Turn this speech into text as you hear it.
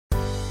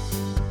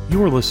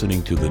You're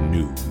listening to the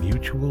new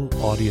Mutual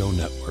Audio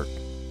Network.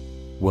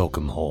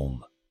 Welcome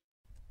home.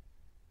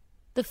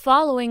 The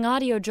following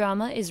audio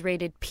drama is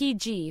rated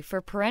PG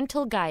for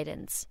parental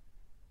guidance.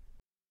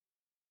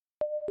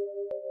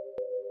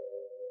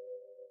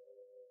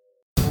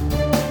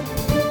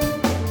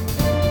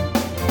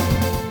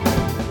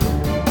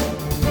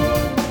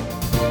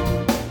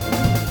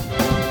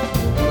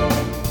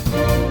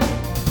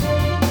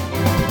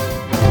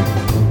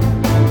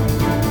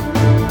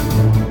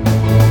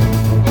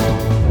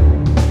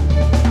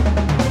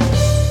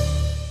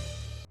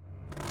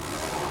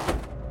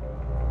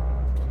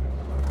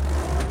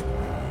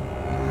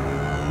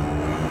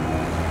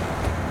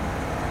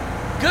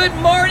 Good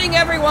morning,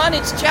 everyone.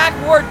 It's Jack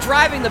Ward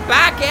driving the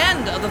back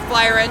end of the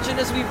fire engine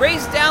as we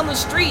race down the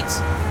streets.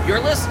 You're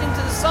listening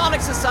to the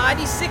Sonic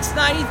Society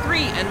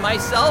 693, and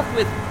myself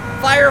with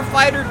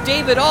firefighter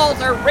David Alls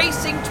are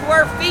racing to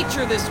our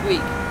feature this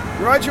week.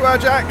 Right you are,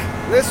 Jack.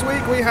 This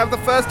week we have the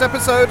first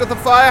episode of the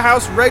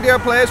Firehouse Radio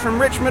Players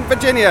from Richmond,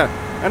 Virginia.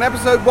 And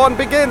episode 1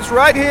 begins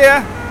right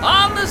here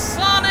on the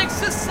Sonic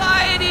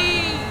Society!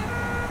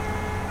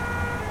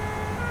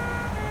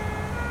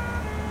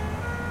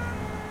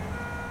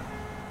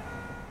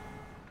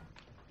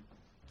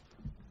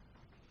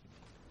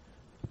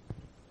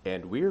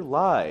 And we're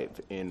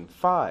live in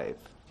 5,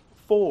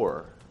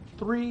 4,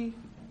 3,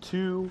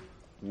 2,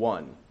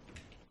 1.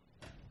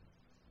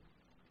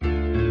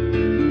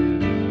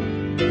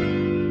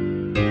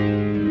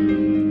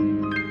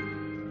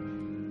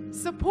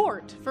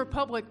 Support for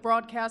public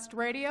broadcast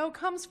radio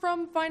comes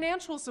from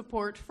financial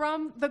support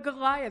from the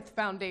Goliath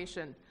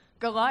Foundation.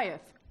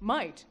 Goliath,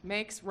 might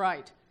makes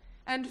right.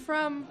 And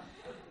from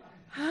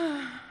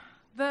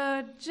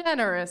the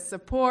generous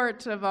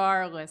support of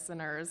our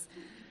listeners.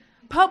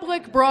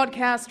 Public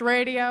Broadcast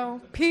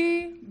Radio,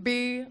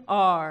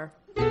 PBR.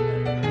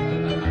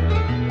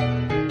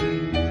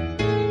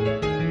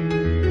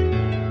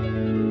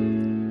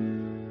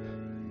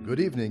 Good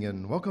evening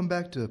and welcome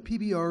back to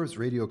PBR's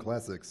Radio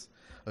Classics,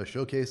 a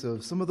showcase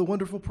of some of the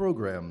wonderful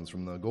programs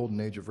from the golden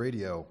age of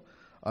radio.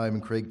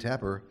 I'm Craig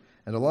Tapper,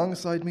 and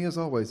alongside me as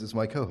always is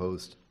my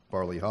co-host,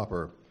 Barley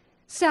Hopper.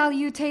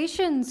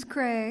 Salutations,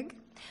 Craig.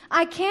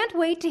 I can't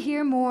wait to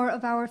hear more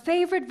of our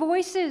favorite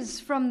voices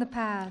from the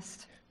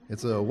past.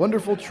 It's a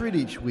wonderful treat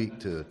each week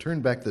to turn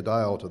back the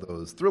dial to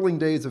those thrilling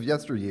days of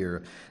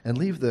yesteryear and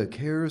leave the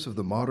cares of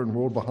the modern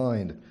world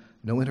behind.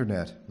 No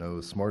internet, no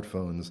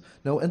smartphones,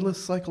 no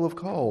endless cycle of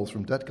calls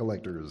from debt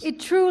collectors. It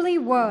truly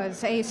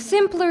was a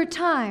simpler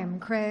time,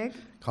 Craig.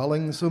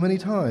 Calling so many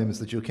times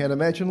that you can't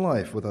imagine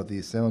life without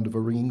the sound of a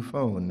ringing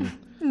phone.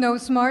 No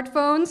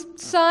smartphones?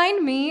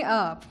 Sign me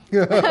up.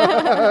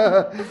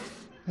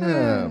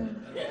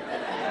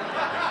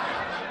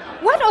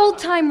 What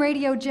old-time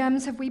radio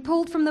gems have we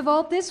pulled from the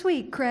vault this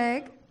week,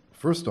 Craig?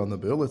 First on the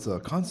bill, it's a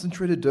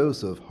concentrated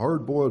dose of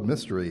hard-boiled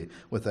mystery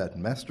with that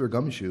master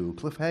gumshoe,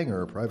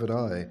 Cliffhanger, Private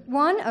Eye.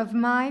 One of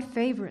my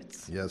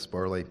favorites. Yes,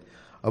 Barley.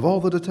 Of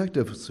all the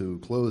detectives who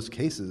closed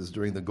cases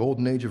during the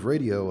golden age of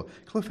radio,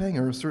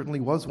 Cliffhanger certainly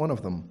was one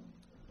of them.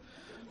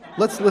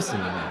 Let's listen,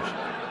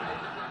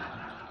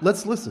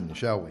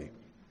 shall we?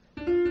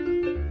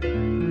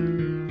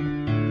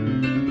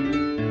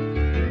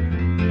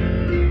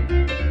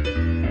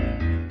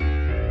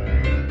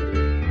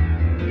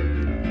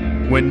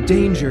 When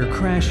danger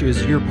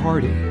crashes your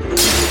party,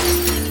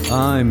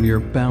 I'm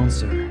your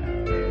bouncer.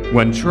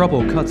 When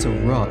trouble cuts a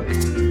rug,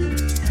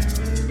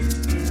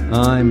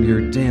 I'm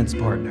your dance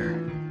partner.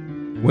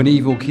 When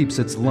evil keeps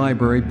its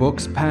library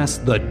books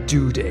past the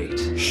due date,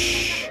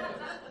 shh,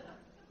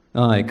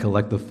 I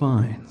collect the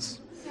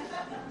fines.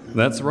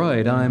 That's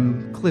right,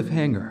 I'm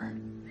Cliffhanger,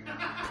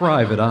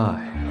 Private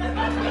Eye.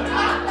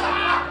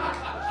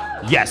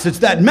 Yes, it's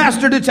that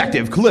master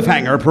detective,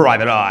 Cliffhanger,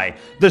 Private Eye.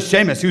 The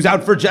Seamus who's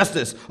out for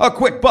justice, a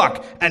quick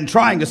buck, and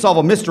trying to solve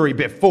a mystery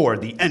before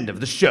the end of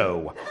the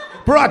show.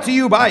 Brought to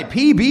you by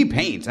PB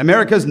Paint,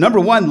 America's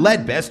 #1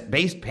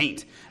 lead-based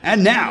paint.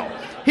 And now,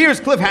 here's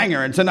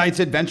Cliffhanger in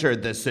tonight's adventure,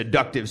 The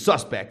Seductive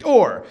Suspect,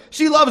 or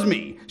She Loves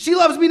Me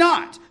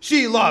Not,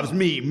 She Loves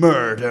Me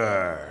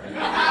Murder.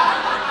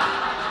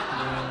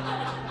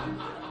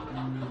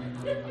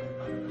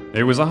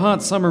 It was a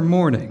hot summer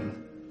morning.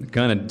 The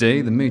kind of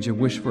day that made you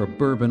wish for a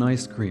bourbon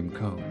ice cream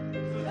cone.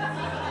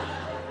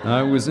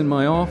 I was in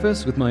my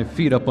office with my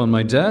feet up on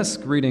my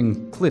desk,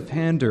 reading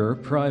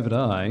Cliffhanger, Private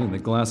Eye in the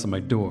glass of my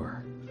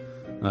door.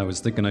 I was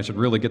thinking I should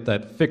really get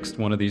that fixed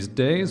one of these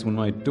days when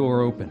my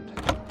door opened.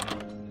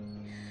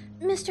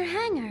 Mr.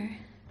 Hanger.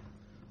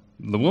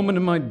 The woman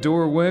in my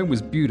doorway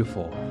was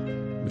beautiful,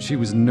 but she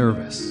was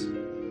nervous.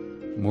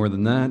 More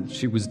than that,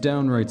 she was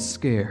downright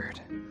scared,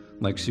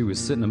 like she was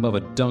sitting above a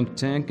dunk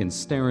tank and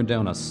staring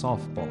down a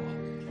softball.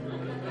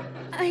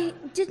 I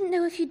didn't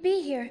know if you'd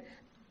be here.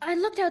 I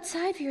looked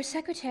outside for your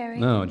secretary.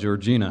 No,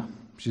 Georgina.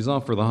 She's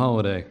off for the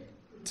holiday.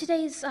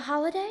 Today's a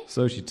holiday?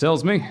 So she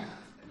tells me.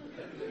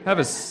 Have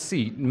a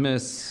seat,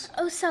 Miss...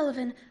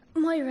 O'Sullivan.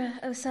 Moira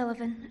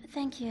O'Sullivan.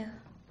 Thank you.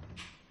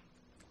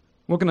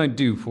 What can I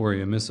do for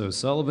you, Miss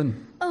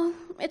O'Sullivan? Oh,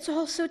 it's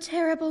all so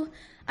terrible.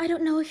 I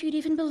don't know if you'd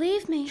even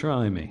believe me.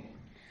 Try me.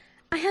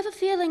 I have a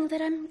feeling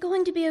that I'm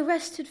going to be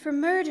arrested for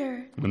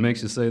murder. What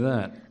makes you say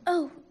that?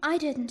 Oh, I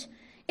didn't.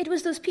 It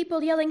was those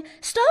people yelling,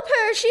 "Stop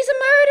her! She's a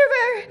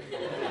murderer!"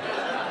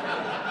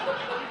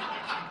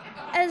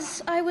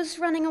 as I was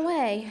running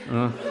away.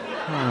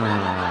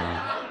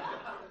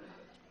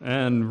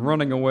 And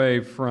running away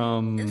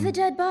from... The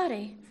dead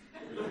body.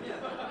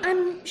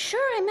 I'm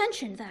sure I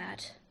mentioned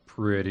that.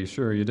 Pretty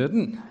sure you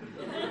didn't.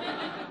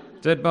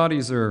 Dead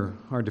bodies are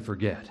hard to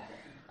forget.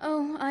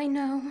 Oh, I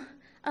know.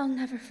 I'll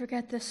never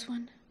forget this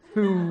one.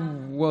 Who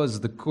was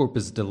the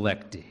corpus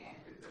delicti?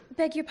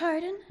 Beg your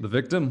pardon? The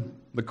victim?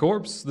 The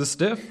corpse? The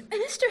stiff?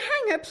 Mr.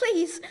 Hanger,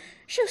 please,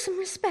 show some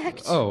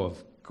respect. Oh,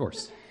 of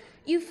course.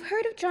 You've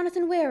heard of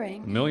Jonathan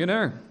Waring?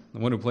 Millionaire? The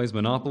one who plays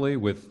Monopoly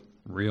with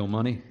real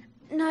money?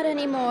 Not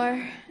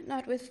anymore.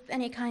 Not with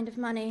any kind of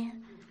money.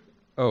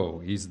 Oh,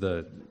 he's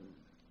the...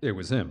 It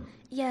was him.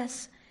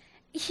 Yes.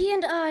 He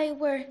and I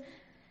were...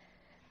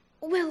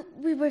 Well,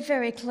 we were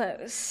very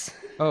close.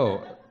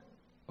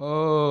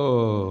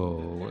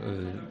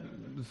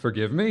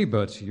 Forgive me,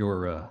 but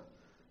you're a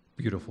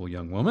beautiful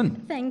young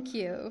woman. Thank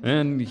you.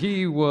 And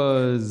he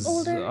was...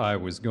 Older? I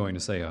was going to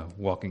say a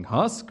walking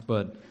husk,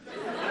 but...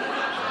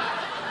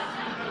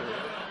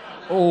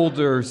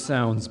 Older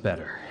sounds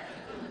better.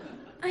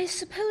 I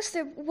suppose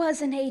there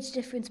was an age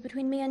difference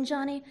between me and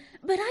Johnny,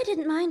 but I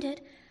didn't mind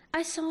it.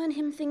 I saw in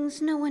him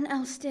things no one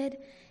else did.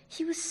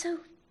 He was so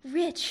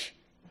rich.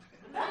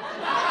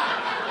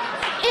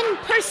 In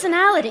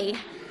personality.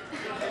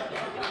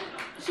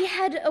 He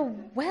had a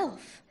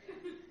wealth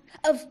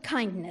of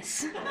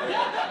kindness.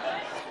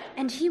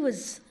 And he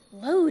was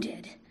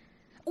loaded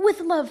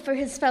with love for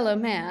his fellow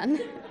man.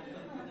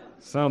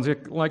 Sounds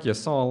like you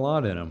saw a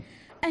lot in him.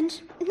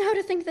 And now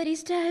to think that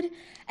he's dead,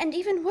 and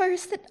even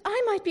worse, that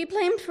I might be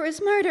blamed for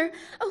his murder.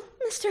 Oh,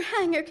 Mr.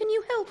 Hanger, can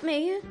you help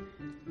me?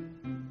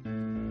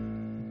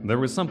 There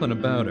was something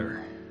about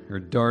her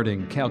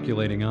darting,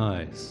 calculating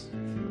eyes,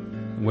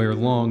 the way her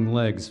long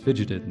legs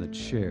fidgeted in the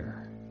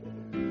chair,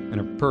 and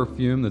her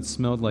perfume that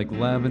smelled like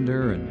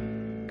lavender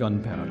and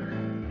gunpowder.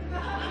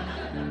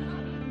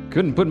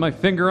 Couldn't put my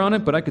finger on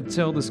it, but I could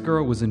tell this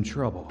girl was in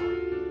trouble.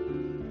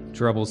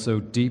 Trouble so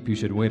deep you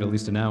should wait at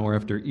least an hour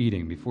after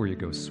eating before you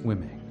go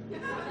swimming.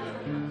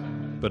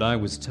 But I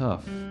was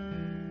tough,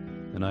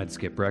 and I'd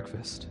skip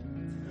breakfast.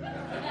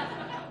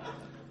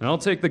 I'll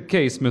take the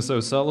case, Miss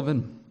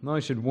O'Sullivan. I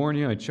should warn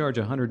you, I charge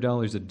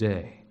 $100 a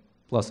day,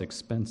 plus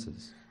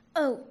expenses.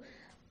 Oh,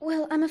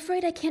 well, I'm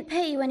afraid I can't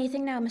pay you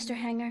anything now, Mr.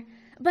 Hanger.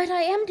 But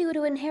I am due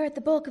to inherit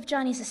the bulk of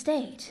Johnny's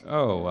estate.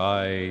 Oh,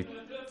 I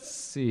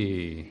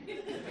see.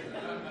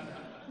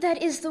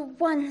 That is the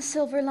one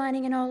silver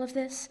lining in all of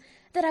this,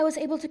 that I was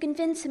able to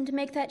convince him to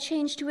make that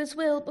change to his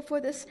will before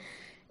this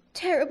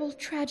terrible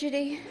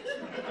tragedy.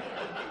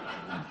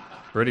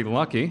 Pretty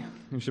lucky.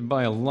 You should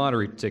buy a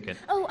lottery ticket.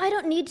 Oh, I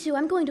don't need to.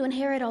 I'm going to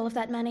inherit all of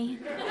that money.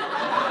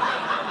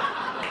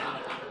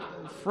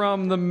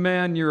 From the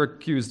man you're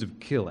accused of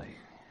killing.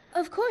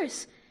 Of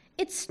course.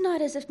 It's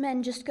not as if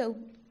men just go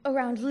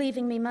around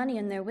leaving me money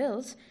in their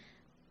wills,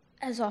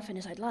 as often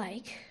as I'd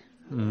like.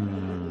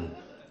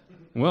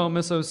 Well,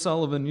 Miss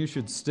O'Sullivan, you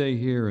should stay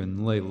here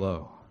and lay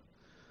low.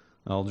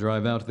 I'll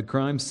drive out to the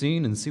crime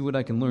scene and see what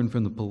I can learn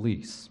from the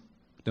police.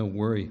 Don't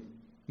worry.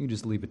 You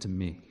just leave it to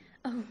me.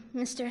 Oh,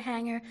 Mr.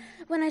 Hanger,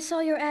 when I saw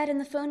your ad in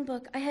the phone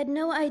book, I had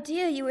no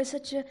idea you were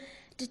such a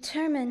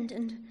determined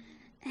and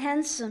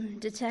handsome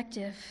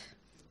detective.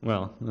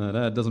 Well,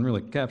 that doesn't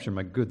really capture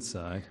my good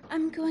side.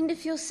 I'm going to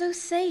feel so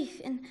safe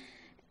in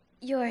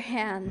your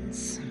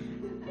hands.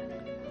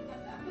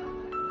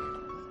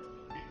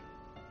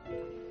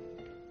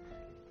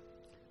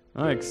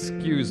 I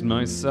excused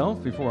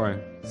myself before I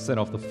set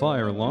off the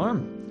fire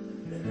alarm.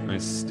 I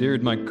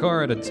steered my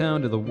car out of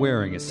town to the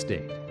Waring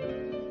estate.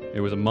 It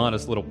was a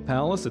modest little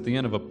palace at the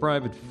end of a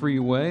private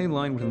freeway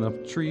lined with enough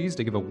trees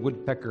to give a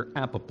woodpecker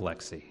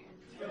apoplexy.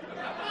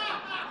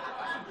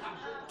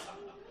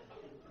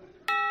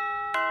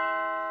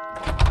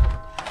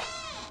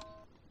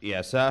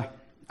 Yes, sir.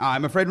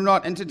 I'm afraid we're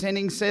not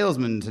entertaining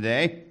salesmen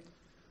today.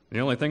 The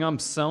only thing I'm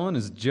selling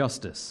is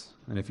justice.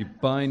 And if you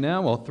buy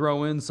now, I'll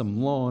throw in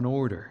some law and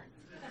order.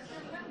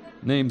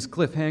 Name's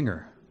Cliff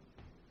Hanger.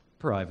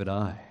 Private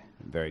Eye.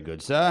 Very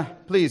good, sir.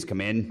 Please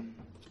come in.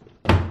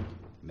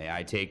 May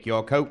I take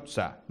your coat,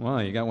 sir?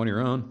 Why, you got one of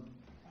your own?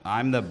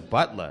 I'm the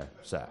butler,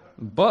 sir.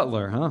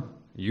 Butler, huh?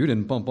 You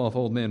didn't bump off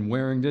old man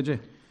Waring, did you?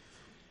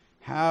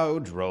 How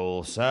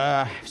droll,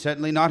 sir. I've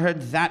certainly not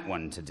heard that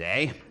one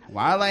today.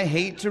 While I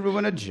hate to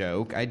ruin a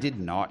joke, I did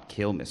not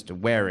kill Mr.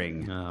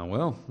 Waring. Ah,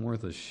 well,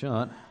 worth a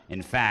shot.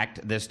 In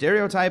fact, the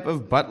stereotype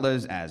of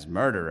butlers as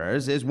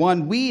murderers is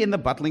one we in the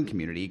butling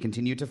community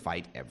continue to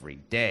fight every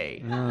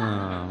day.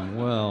 Ah,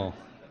 well.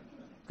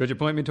 Could you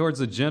point me towards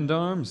the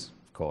gendarmes?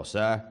 Of course,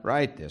 sir.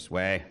 Right this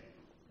way.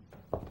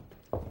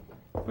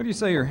 What do you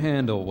say your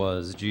handle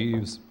was,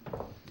 Jeeves?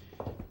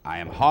 I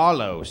am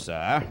Harlow,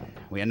 sir.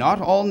 We are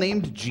not all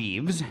named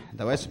Jeeves,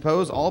 though I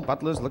suppose all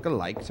butlers look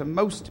alike to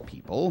most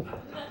people.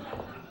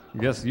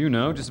 Guess you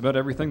know just about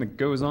everything that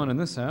goes on in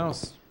this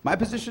house. My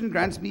position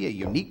grants me a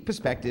unique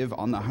perspective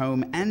on the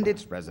home and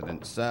its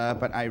residents, sir,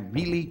 but I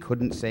really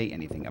couldn't say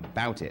anything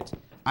about it.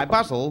 I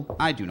bustle,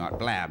 I do not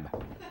blab.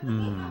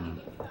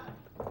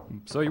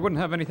 So you wouldn't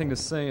have anything to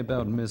say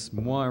about Miss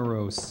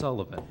Moira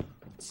O'Sullivan?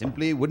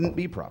 Simply wouldn't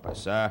be proper,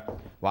 sir.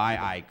 Why,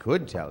 I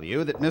could tell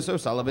you that Miss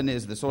O'Sullivan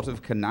is the sort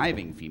of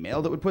conniving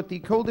female that would put the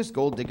coldest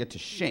gold digger to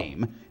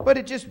shame, but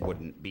it just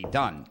wouldn't be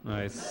done.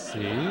 I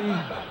see.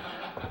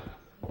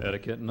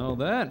 Etiquette and all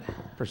that.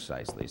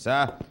 Precisely,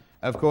 sir.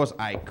 Of course,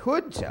 I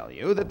could tell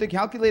you that the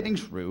calculating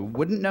shrew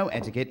wouldn't know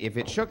etiquette if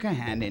it shook her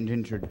hand and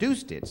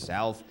introduced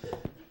itself,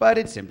 but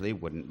it simply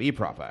wouldn't be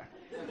proper.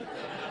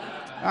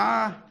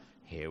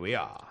 Here we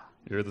are.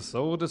 You're the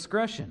sole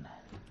discretion.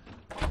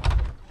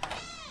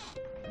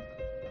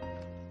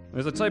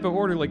 There's a type of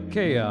orderly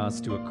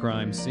chaos to a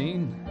crime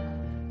scene.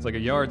 It's like a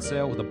yard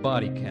sale with a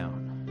body count.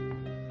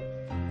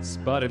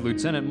 Spotted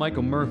Lieutenant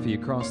Michael Murphy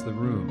across the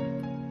room.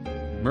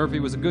 Murphy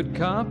was a good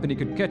cop, and he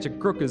could catch a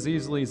crook as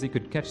easily as he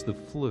could catch the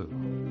flu.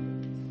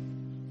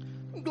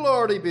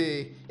 Glory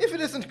be, if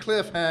it isn't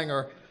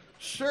Cliffhanger.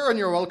 Sure, and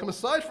you're welcome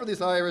aside for these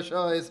Irish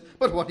eyes,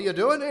 but what are you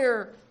doing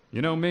here?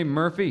 You know me,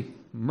 Murphy.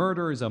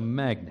 Murder is a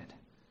magnet.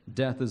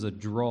 Death is a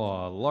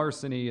draw.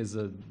 Larceny is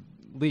a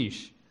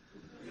leash.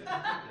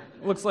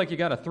 Looks like you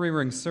got a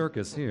three-ring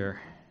circus here.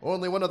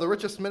 Only one of the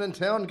richest men in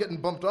town getting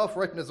bumped off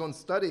right in his own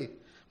study.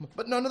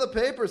 But none of the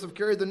papers have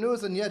carried the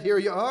news, and yet here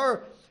you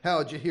are.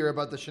 How'd you hear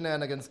about the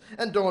shenanigans?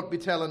 And don't be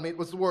telling me it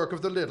was the work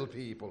of the little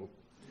people.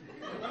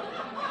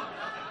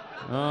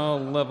 I'll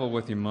level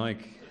with you,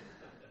 Mike.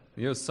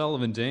 The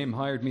O'Sullivan dame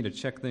hired me to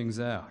check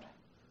things out.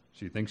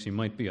 She thinks she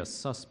might be a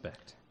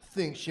suspect.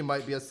 Thinks she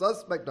might be a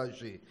suspect, does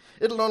she?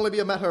 It'll only be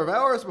a matter of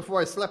hours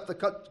before I slap the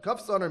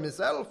cuffs on her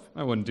myself.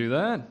 I wouldn't do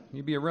that.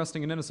 You'd be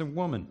arresting an innocent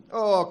woman.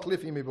 Oh,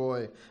 Cliffy, me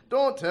boy.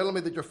 Don't tell me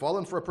that you're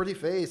falling for a pretty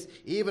face,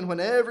 even when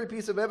every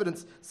piece of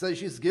evidence says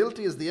she's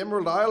guilty as the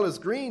Emerald Isle is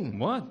green.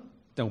 What?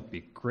 Don't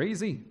be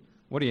crazy.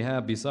 What do you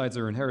have besides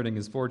her inheriting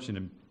his fortune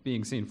and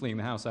being seen fleeing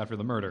the house after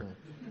the murder?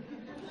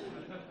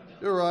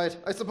 You're right.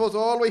 I suppose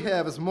all we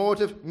have is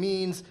motive,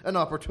 means, and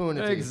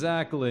opportunity.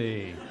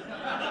 Exactly.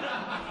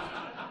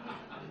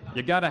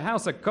 You got a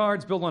house of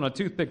cards built on a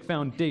toothpick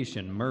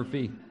foundation,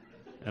 Murphy.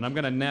 And I'm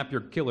gonna nap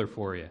your killer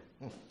for you.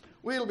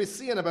 We'll be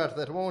seeing about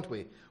that, won't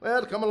we?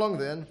 Well, come along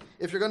then.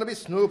 If you're gonna be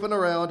snooping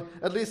around,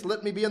 at least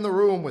let me be in the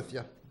room with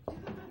you.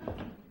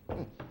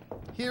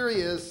 Here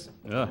he is.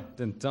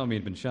 Didn't tell me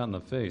he'd been shot in the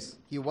face.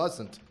 He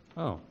wasn't.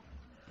 Oh.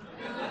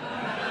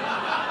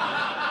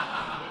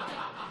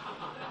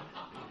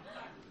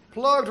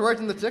 Plugged right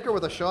in the ticker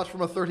with a shot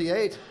from a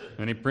 .38.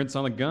 Any prints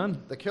on the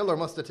gun? The killer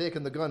must have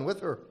taken the gun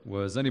with her.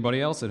 Was anybody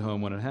else at home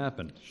when it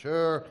happened?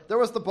 Sure. There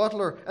was the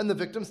butler and the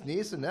victim's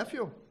niece and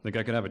nephew. Think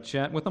I could have a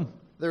chat with them?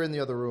 They're in the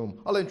other room.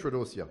 I'll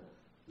introduce you.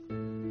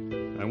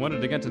 I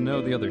wanted to get to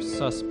know the other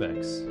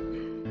suspects.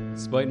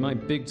 Despite my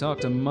big talk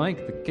to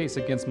Mike, the case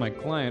against my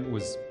client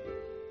was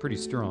pretty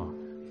strong.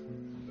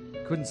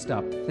 Couldn't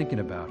stop thinking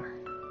about her.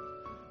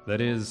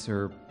 That is,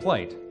 her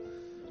plight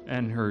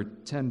and her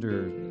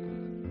tender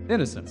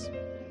innocence.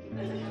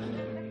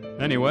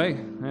 Anyway,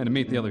 I had to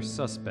meet the other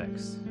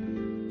suspects.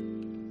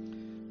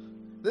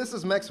 This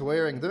is Max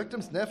Waring, the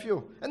victim's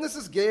nephew, and this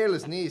is Gail,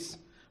 his niece.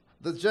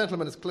 The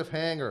gentleman is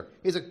Cliffhanger.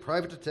 He's a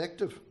private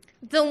detective.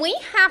 Do we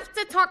have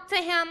to talk to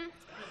him?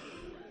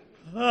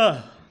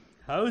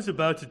 I was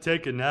about to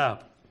take a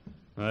nap.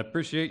 I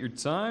appreciate your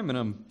time, and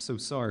I'm so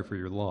sorry for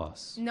your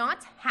loss.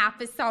 Not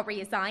half as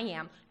sorry as I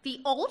am. The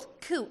old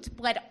coot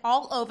bled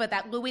all over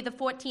that Louis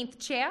XIV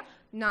chair,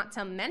 not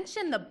to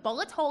mention the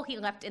bullet hole he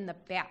left in the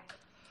back.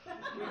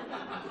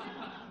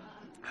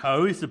 How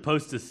are we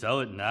supposed to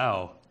sell it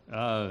now?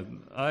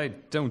 I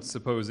don't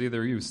suppose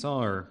either of you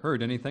saw or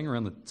heard anything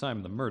around the time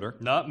of the murder.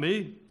 Not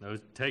me. I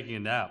was taking a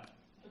nap.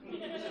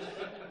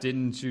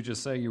 Didn't you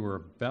just say you were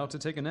about to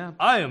take a nap?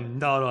 I am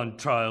not on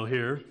trial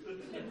here.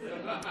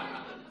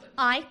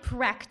 I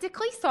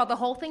practically saw the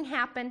whole thing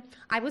happen.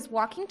 I was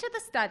walking to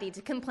the study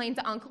to complain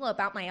to Uncle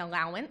about my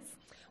allowance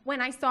when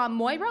I saw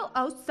Moira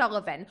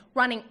O'Sullivan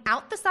running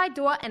out the side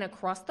door and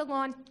across the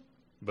lawn.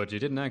 But you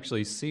didn't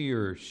actually see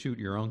her shoot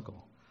your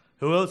uncle.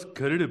 Who else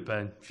could it have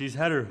been? She's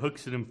had her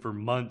hooks in him for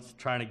months,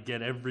 trying to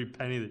get every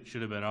penny that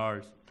should have been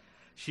ours.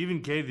 She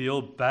even gave the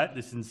old bat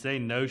this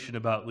insane notion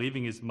about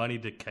leaving his money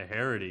to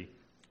Caherity.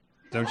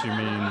 Don't you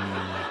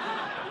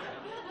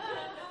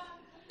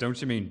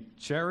mean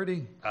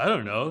charity? I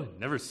don't know.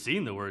 Never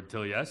seen the word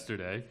till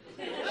yesterday.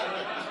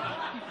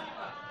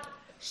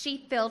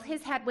 She filled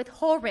his head with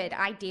horrid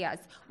ideas.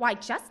 Why,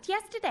 just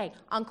yesterday,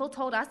 Uncle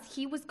told us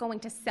he was going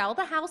to sell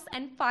the house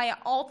and fire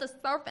all the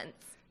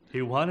servants.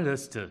 He wanted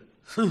us to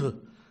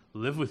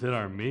live within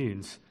our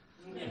means.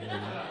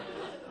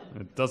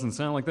 It doesn't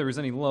sound like there was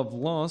any love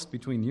lost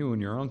between you and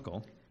your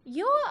uncle.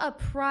 You're a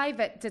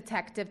private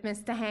detective,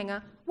 Mr.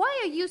 Hanger.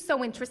 Why are you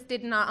so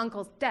interested in our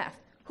uncle's death?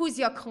 Who's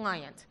your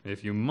client?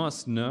 If you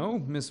must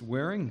know, Miss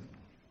Waring,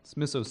 it's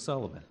Miss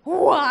O'Sullivan.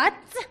 What?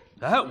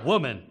 That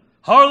woman.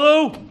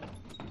 Harlow?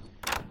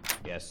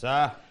 Yes,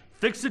 sir.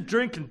 fix a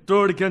drink and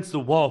throw it against the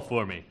wall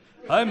for me.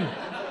 I'm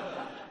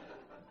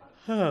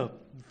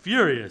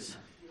furious.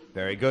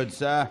 Very good,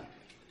 sir.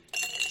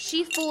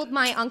 She fooled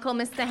my uncle,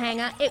 Mr.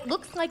 Hanger. It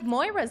looks like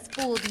Moira's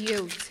fooled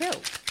you, too.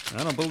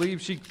 I don't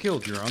believe she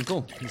killed your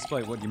uncle,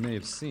 despite what you may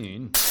have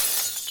seen.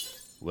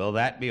 Will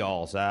that be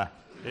all, sir?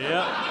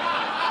 Yep.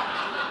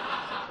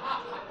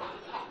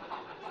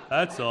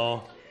 That's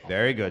all.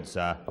 Very good,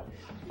 sir.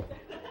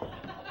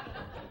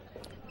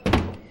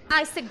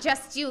 I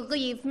suggest you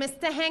leave,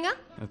 Mr. Hanger.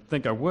 I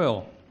think I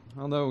will.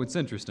 Although it's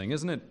interesting,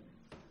 isn't it?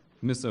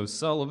 Miss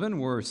O'Sullivan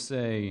were,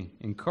 say,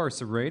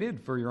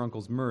 incarcerated for your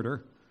uncle's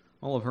murder.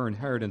 All of her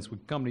inheritance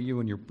would come to you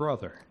and your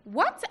brother.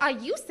 What are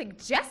you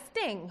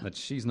suggesting? That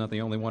she's not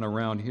the only one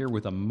around here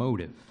with a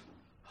motive.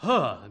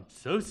 I'm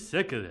so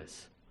sick of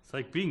this. It's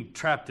like being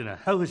trapped in a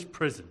hellish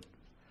prison.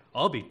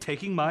 I'll be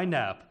taking my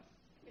nap.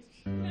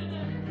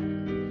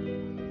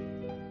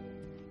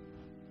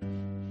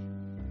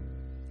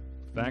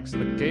 Facts of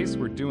the case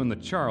were doing the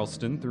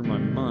Charleston through my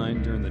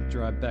mind during the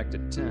drive back to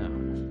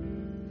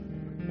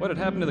town. What had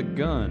happened to the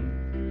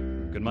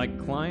gun? Could my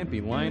client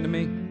be lying to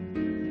me?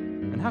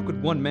 And how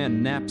could one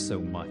man nap so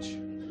much?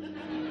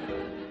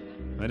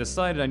 I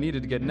decided I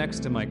needed to get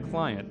next to my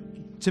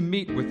client, to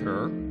meet with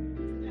her,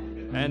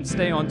 and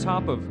stay on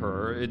top of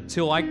her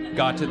until I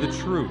got to the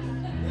truth.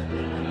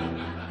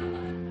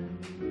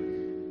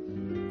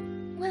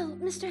 Well,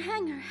 Mr.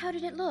 Hanger, how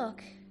did it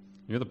look?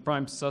 You're the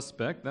prime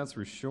suspect, that's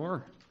for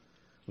sure.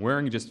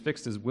 Waring just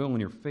fixed his will in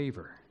your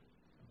favor.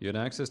 You had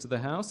access to the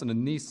house, and a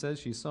niece says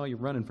she saw you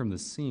running from the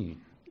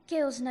scene.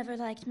 Gail's never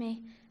liked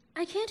me.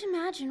 I can't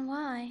imagine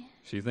why.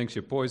 She thinks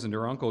you poisoned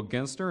her uncle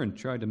against her and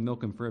tried to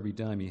milk him for every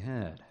dime he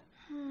had.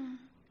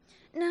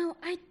 No,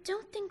 I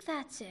don't think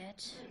that's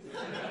it.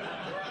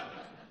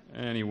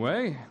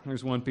 Anyway,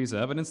 there's one piece of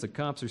evidence the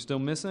cops are still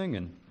missing,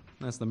 and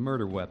that's the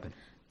murder weapon.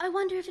 I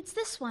wonder if it's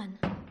this one.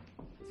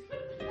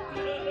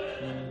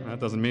 That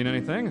doesn't mean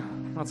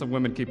anything. Lots of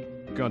women keep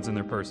guns in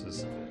their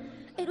purses.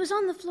 It was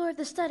on the floor of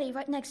the study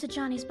right next to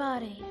Johnny's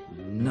body.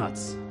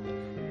 Nuts.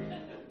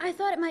 I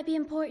thought it might be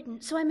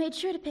important, so I made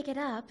sure to pick it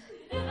up.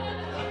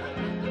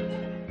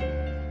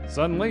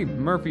 Suddenly,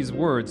 Murphy's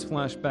words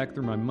flashed back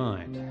through my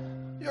mind.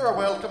 You're a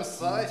welcome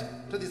sight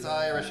to these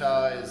Irish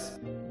eyes.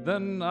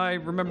 Then I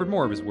remembered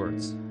more of his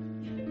words.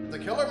 The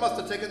killer must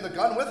have taken the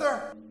gun with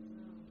her.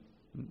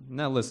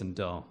 Now listen,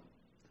 doll.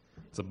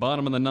 It's the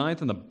bottom of the ninth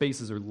and the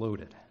bases are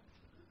loaded.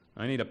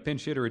 I need a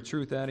pinch hitter of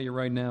truth out of you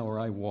right now or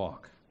I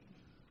walk.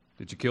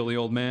 Did you kill the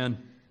old man?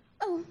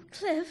 Oh,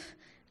 Cliff.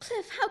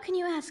 Cliff, how can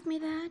you ask me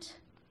that?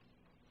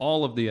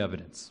 All of the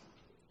evidence.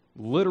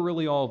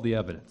 Literally all of the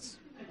evidence.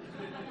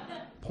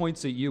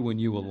 Points at you and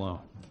you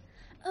alone.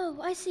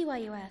 Oh, I see why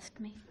you asked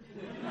me.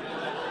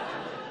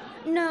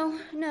 No,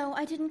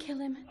 I didn't kill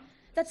him.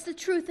 That's the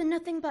truth and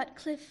nothing but,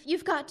 Cliff.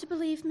 You've got to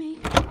believe me.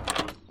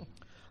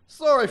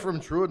 Sorry for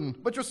intruding,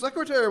 but your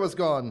secretary was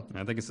gone.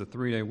 I think it's a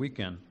 3-day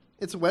weekend.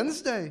 It's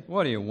Wednesday.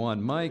 What do you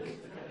want, Mike?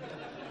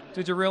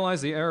 Did you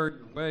realize the error of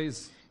your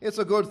ways? It's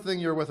a good thing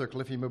you're with her,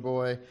 Cliffy, my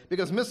boy,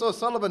 because Miss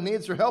O'Sullivan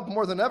needs your help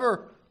more than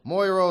ever.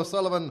 Moira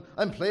O'Sullivan,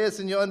 I'm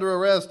placing you under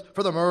arrest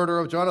for the murder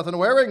of Jonathan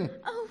Waring.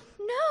 Oh,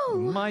 no.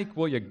 Mike,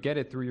 will you get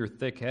it through your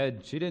thick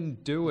head? She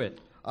didn't do it.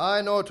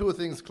 I know two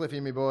things, Cliffy,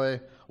 me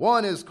boy.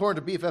 One is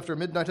corned beef after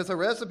midnight is a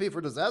recipe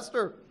for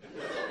disaster.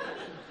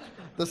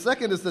 The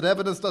second is that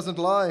evidence doesn't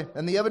lie,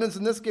 and the evidence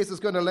in this case is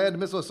going to land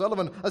Miss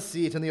O'Sullivan a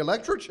seat in the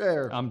electric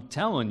chair. I'm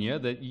telling you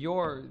that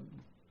your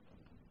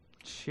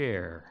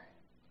chair...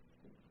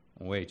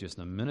 Wait just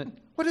a minute.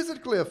 What is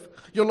it, Cliff?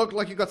 You look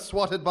like you got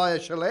swatted by a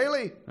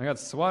shillelagh. I got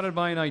swatted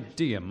by an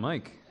idea,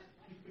 Mike.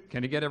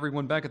 Can you get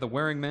everyone back at the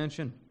Waring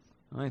mansion?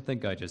 I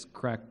think I just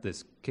cracked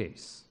this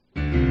case.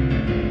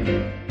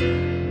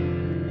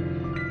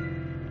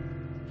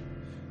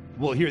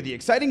 We'll hear the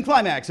exciting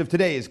climax of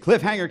today's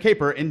cliffhanger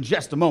caper in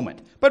just a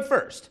moment. But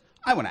first,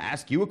 I want to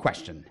ask you a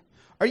question.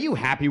 Are you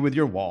happy with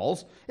your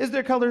walls? Is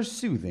their color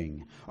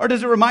soothing? Or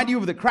does it remind you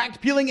of the cracked,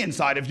 peeling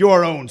inside of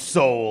your own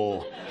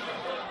soul?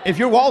 If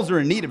your walls are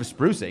in need of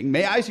sprucing,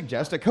 may I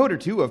suggest a coat or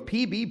two of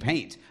PB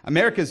Paint,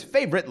 America's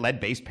favorite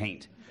lead-based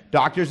paint.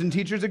 Doctors and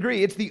teachers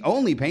agree it's the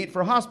only paint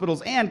for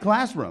hospitals and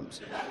classrooms.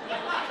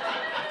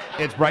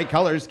 Its bright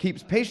colors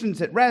keeps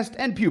patients at rest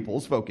and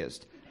pupils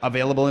focused.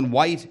 Available in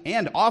white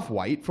and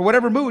off-white for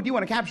whatever mood you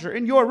want to capture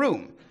in your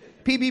room.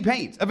 PB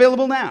Paint,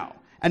 available now.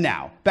 And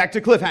now, back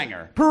to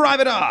Cliffhanger,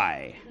 Private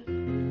Eye.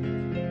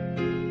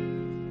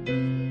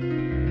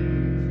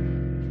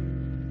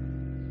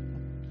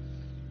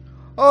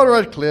 All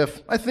right,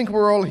 Cliff. I think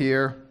we're all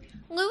here.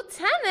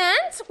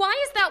 Lieutenant, why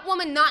is that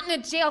woman not in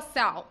a jail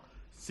cell?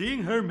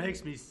 Seeing her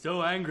makes me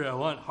so angry I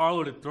want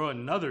Harlow to throw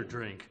another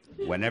drink.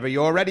 Whenever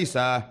you're ready,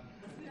 sir.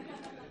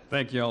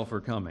 Thank you all for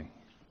coming.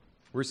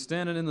 We're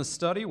standing in the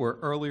study where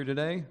earlier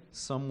today,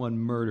 someone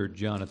murdered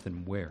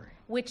Jonathan Waring.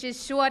 Which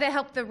is sure to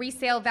help the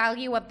resale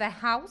value of the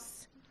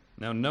house.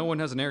 Now, no one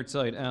has an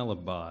airtight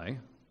alibi.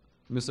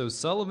 Miss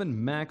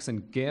O'Sullivan, Max,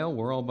 and Gail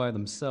were all by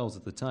themselves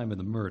at the time of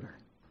the murder.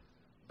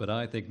 But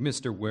I think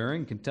Mr.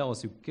 Waring can tell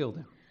us who killed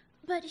him.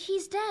 But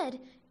he's dead.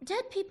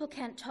 Dead people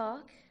can't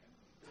talk.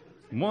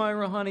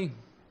 Moira, honey,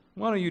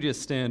 why don't you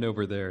just stand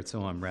over there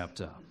till I'm wrapped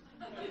up?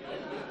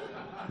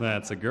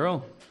 That's a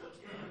girl.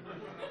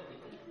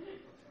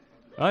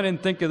 I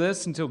didn't think of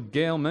this until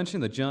Gail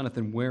mentioned that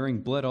Jonathan Waring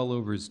bled all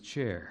over his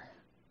chair,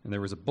 and there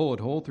was a bullet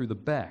hole through the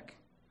back.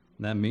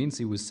 That means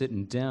he was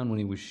sitting down when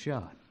he was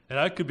shot. And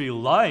I could be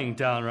lying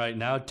down right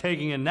now,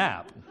 taking a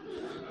nap.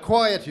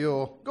 Quiet,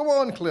 you. Go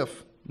on,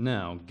 Cliff.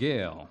 Now,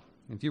 Gail,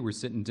 if you were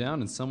sitting down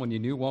and someone you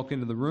knew walked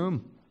into the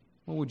room,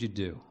 what would you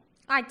do?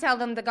 I'd tell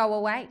them to go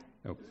away.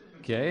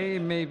 Okay,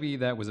 maybe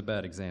that was a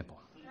bad example.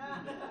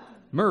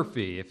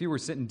 Murphy, if you were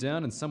sitting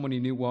down and someone you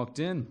knew walked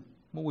in,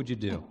 what would you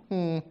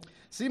do?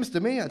 Seems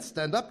to me I'd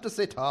stand up to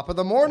say top of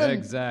the morning.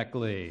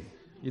 Exactly.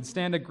 You'd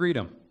stand to greet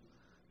him.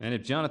 And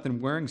if Jonathan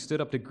Waring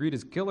stood up to greet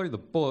his killer, the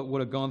bullet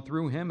would have gone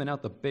through him and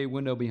out the bay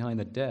window behind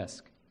the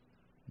desk.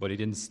 But he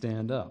didn't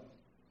stand up.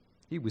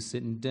 He was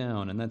sitting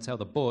down, and that's how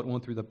the bullet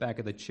went through the back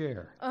of the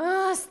chair.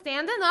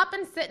 Standing up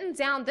and sitting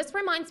down. This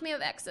reminds me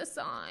of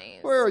exercise.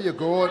 Where are you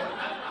going?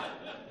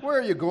 Where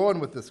are you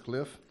going with this,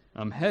 Cliff?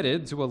 I'm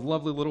headed to a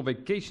lovely little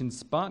vacation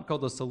spot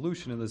called the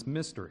solution of this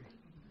mystery.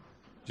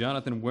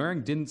 Jonathan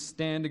Waring didn't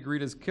stand to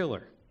greet his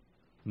killer.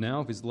 Now,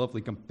 if his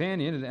lovely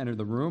companion had entered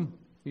the room,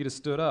 he'd have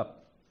stood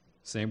up.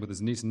 Same with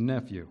his niece and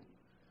nephew.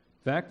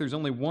 In fact, there's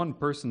only one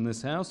person in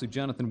this house who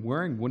Jonathan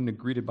Waring wouldn't have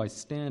greeted by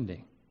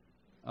standing.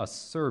 A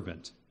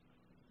servant.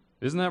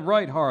 Isn't that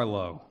right,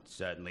 Harlow?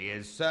 Certainly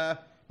is, sir.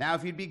 Now,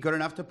 if you'd be good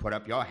enough to put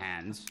up your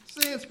hands.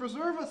 Saints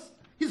preserve us.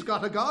 He's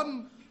got a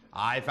gun.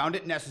 I found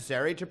it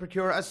necessary to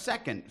procure a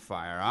second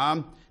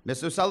firearm.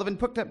 Miss O'Sullivan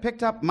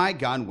picked up my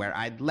gun where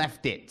I'd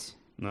left it.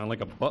 Not like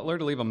a butler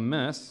to leave a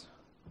mess.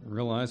 I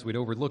realized we'd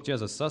overlooked you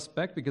as a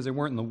suspect because they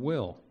weren't in the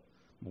will.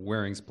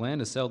 Waring's plan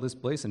to sell this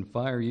place and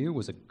fire you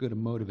was as good a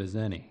motive as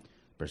any.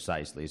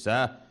 Precisely,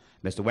 sir.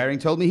 Mr. Waring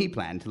told me he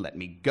planned to let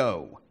me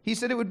go. He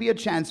said it would be a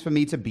chance for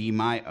me to be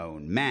my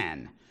own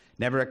man.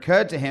 Never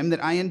occurred to him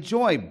that I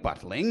enjoy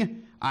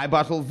buttling. I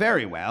buttle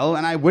very well,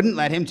 and I wouldn't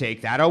let him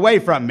take that away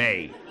from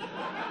me.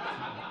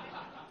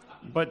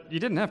 But you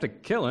didn't have to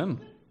kill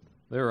him.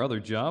 There are other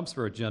jobs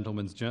for a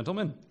gentleman's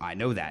gentleman. I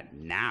know that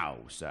now,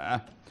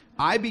 sir.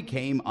 I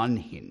became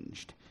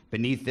unhinged.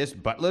 Beneath this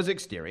butler's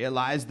exterior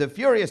lies the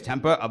furious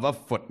temper of a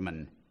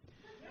footman.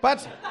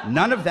 But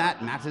none of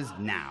that matters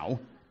now.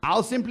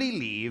 I'll simply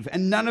leave,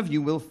 and none of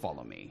you will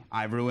follow me.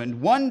 I've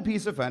ruined one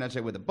piece of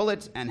furniture with a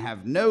bullet and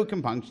have no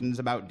compunctions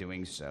about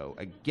doing so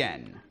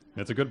again.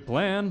 That's a good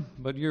plan,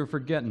 but you're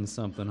forgetting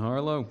something,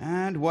 Harlow.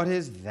 And what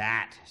is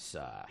that,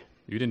 sir?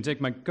 You didn't take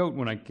my coat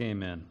when I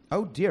came in.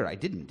 Oh, dear, I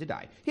didn't, did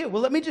I? Here,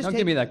 well, let me just Now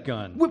give me that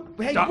gun.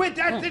 Hey, wait,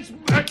 that's...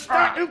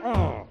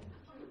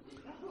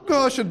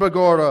 Gosh and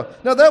Begorra.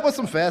 Now that was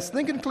some fast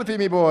thinking, Cliffy,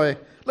 me boy.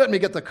 Let me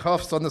get the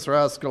cuffs on this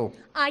rascal.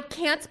 I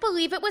can't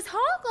believe it was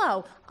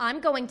Harlow.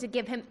 I'm going to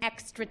give him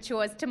extra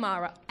chores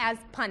tomorrow as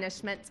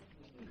punishment.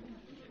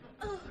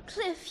 Oh,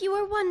 Cliff, you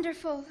are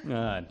wonderful.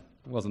 It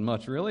wasn't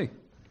much, really.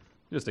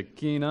 Just a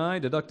keen eye,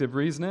 deductive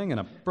reasoning, and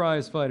a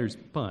prize fighter's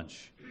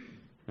punch.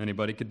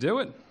 Anybody could do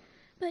it.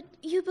 But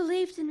you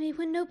believed in me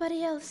when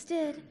nobody else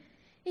did.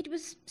 It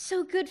was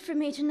so good for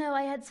me to know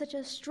I had such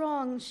a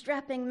strong,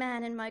 strapping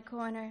man in my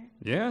corner.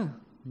 Yeah,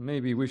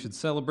 maybe we should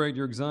celebrate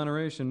your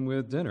exoneration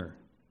with dinner.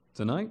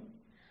 Tonight?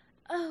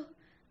 Oh,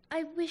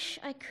 I wish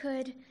I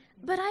could,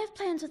 but I have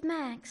plans with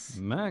Max.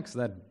 Max,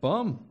 that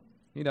bum?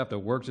 He'd have to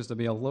work just to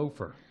be a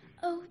loafer.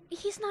 Oh,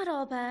 he's not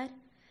all bad.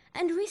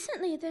 And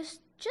recently there's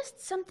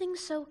just something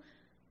so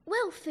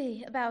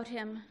wealthy about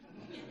him.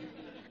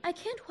 I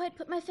can't quite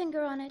put my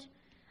finger on it.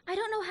 I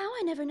don't know how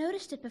I never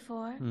noticed it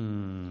before.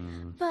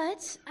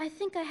 But I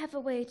think I have a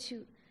way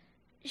to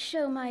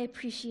show my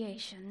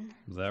appreciation.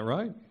 Is that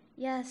right?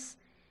 Yes.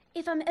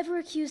 If I'm ever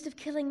accused of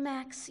killing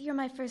Max, you're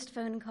my first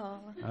phone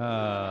call.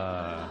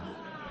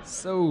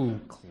 So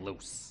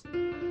close.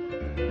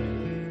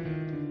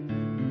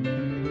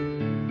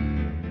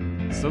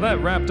 So that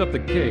wrapped up the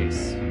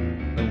case.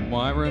 Though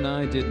Moira and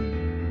I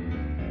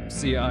didn't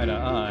see eye to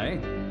eye,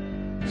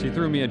 she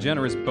threw me a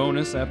generous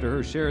bonus after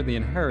her share of the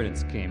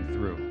inheritance came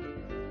through.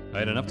 I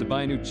had enough to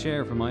buy a new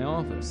chair for my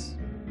office.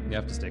 You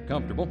have to stay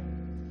comfortable.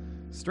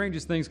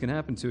 Strangest things can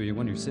happen to you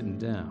when you're sitting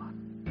down.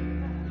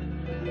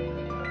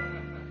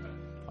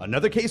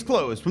 Another case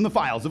closed from the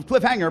files of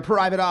Cliffhanger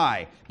Private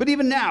Eye. But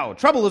even now,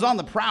 trouble is on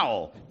the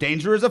prowl,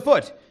 danger is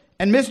afoot,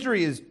 and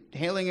mystery is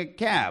hailing a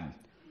cab.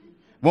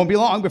 Won't be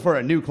long before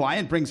a new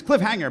client brings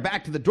Cliffhanger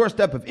back to the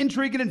doorstep of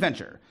intrigue and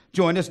adventure.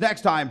 Join us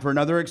next time for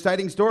another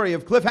exciting story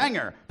of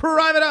Cliffhanger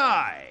Private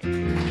Eye.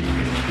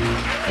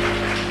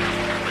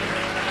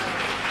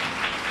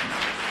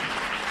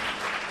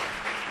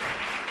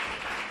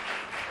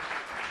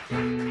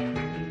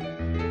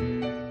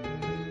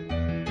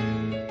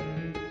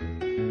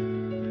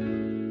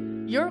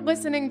 You're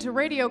listening to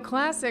Radio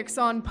Classics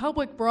on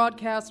Public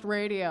Broadcast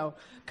Radio.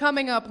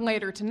 Coming up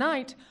later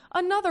tonight,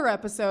 another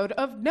episode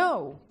of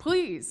No,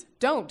 Please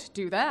Don't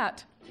Do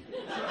That.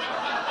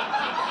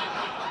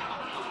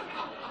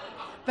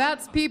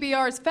 That's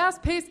PBR's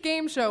fast-paced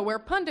game show where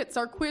pundits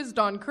are quizzed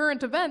on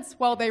current events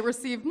while they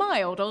receive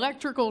mild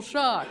electrical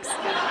shocks.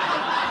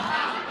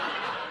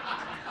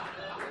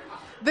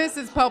 This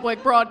is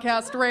Public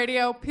Broadcast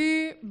Radio,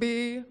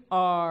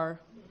 PBR.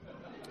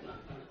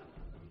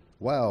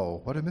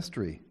 Wow, what a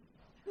mystery.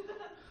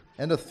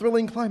 And a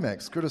thrilling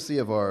climax, courtesy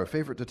of our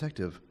favorite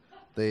detective.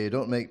 They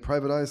don't make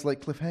Private Eyes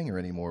like Cliffhanger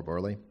anymore,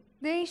 Barley.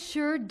 They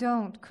sure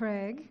don't,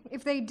 Craig.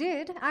 If they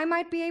did, I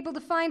might be able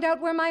to find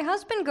out where my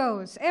husband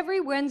goes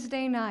every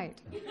Wednesday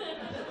night.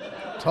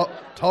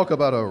 Talk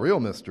about a real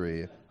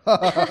mystery.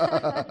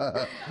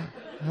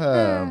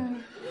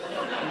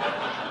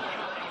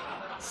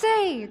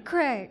 Say,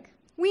 Craig,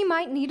 we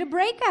might need a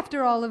break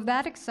after all of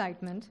that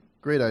excitement.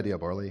 Great idea,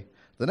 Barley.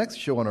 The next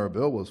show on our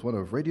bill was one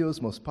of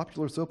radio's most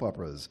popular soap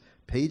operas,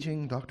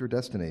 Paging Dr.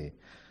 Destiny.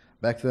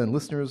 Back then,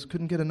 listeners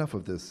couldn't get enough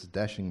of this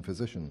dashing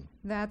physician.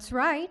 That's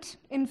right.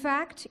 In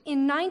fact,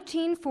 in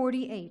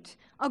 1948,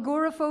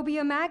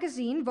 Agoraphobia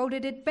magazine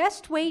voted it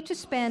best way to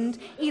spend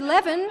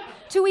 11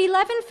 to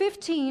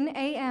 11:15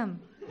 a.m.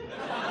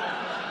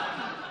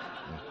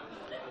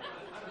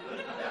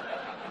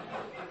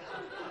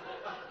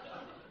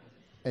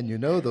 And you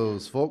know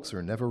those folks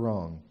are never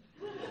wrong.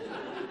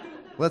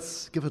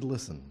 Let's give it a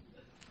listen.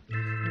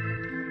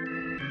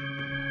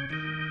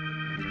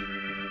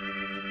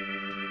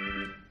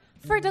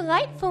 For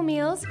delightful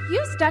meals,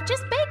 use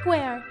Duchess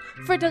Bakeware.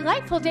 For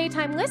delightful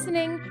daytime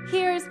listening,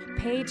 here's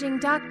Paging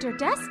Dr.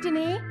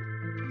 Destiny.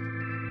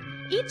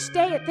 Each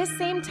day at this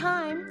same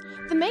time,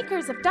 the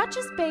makers of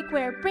Duchess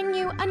Bakeware bring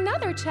you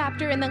another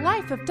chapter in the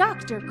life of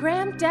Dr.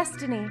 Graham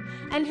Destiny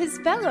and his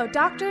fellow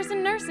doctors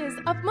and nurses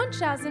of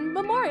Munchausen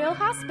Memorial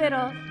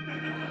Hospital.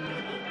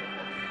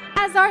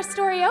 As our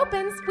story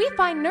opens, we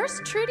find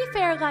Nurse Trudy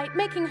Fairlight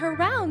making her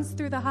rounds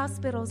through the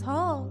hospital's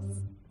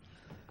halls.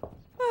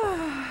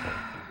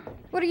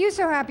 What are you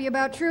so happy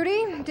about,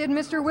 Trudy? Did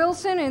Mr.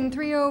 Wilson in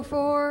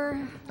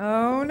 304...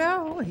 Oh,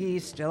 no,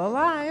 he's still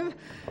alive.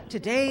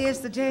 Today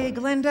is the day,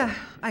 Glenda.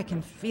 I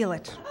can feel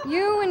it.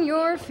 You and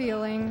your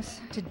feelings.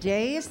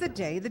 Today is the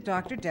day that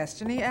Dr.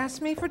 Destiny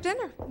asked me for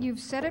dinner. You've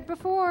said it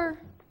before.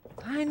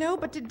 I know,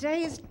 but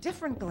today is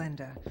different,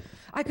 Glenda.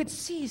 I could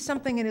see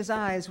something in his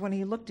eyes when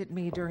he looked at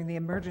me during the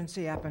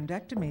emergency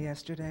appendectomy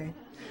yesterday.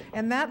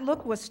 And that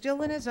look was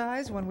still in his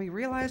eyes when we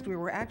realized we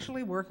were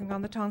actually working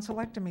on the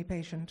tonsillectomy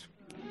patient.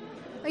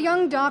 A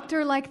young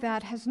doctor like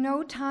that has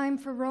no time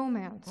for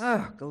romance.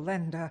 Oh,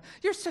 Glenda,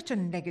 you're such a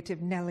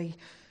negative Nellie.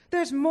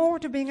 There's more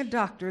to being a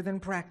doctor than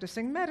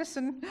practicing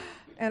medicine,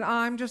 and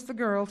I'm just the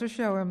girl to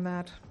show him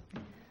that.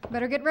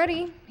 Better get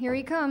ready. Here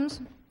he comes.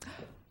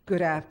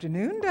 Good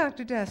afternoon,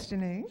 Dr.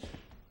 Destiny.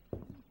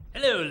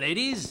 Hello,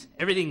 ladies.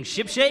 Everything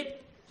shipshape?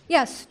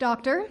 Yes,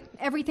 doctor.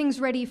 Everything's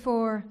ready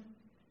for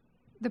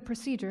the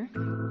procedure.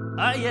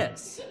 Ah,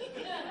 yes.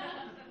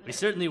 We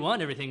certainly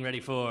want everything ready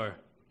for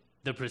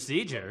the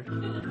procedure.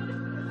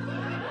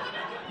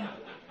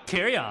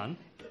 Carry on.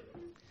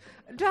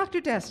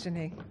 Dr.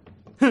 Destiny.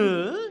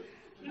 Huh?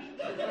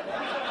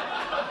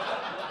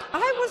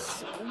 I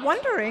was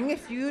wondering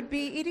if you'd be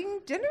eating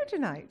dinner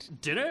tonight.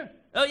 Dinner?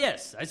 Oh,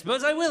 yes. I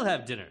suppose I will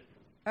have dinner.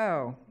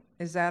 Oh,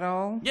 is that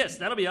all? Yes,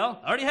 that'll be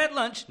all. Already had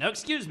lunch. Now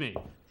excuse me.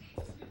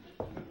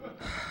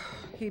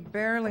 He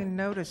barely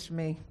noticed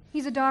me.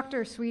 He's a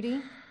doctor,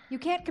 sweetie. You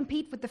can't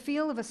compete with the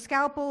feel of a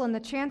scalpel and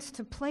the chance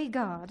to play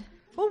God.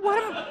 Well,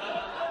 what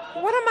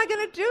am I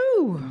going to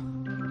do?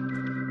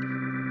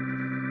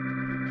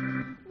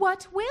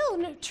 What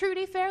will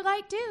Trudy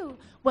Fairlight do?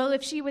 Well,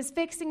 if she was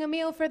fixing a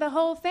meal for the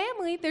whole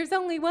family, there's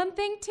only one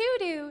thing to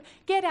do.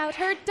 Get out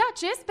her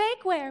Duchess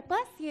Bakeware.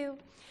 Bless you.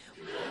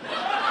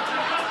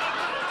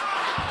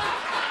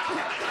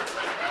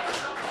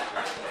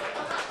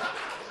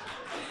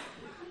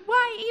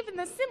 Why, even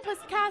the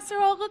simplest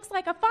casserole looks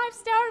like a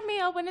 5-star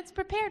meal when it's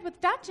prepared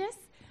with Duchess.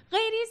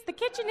 Ladies, the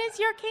kitchen is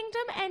your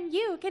kingdom, and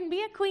you can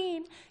be a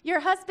queen. Your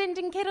husband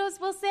and kiddos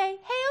will say,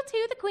 "Hail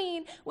to the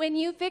queen," when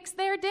you fix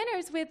their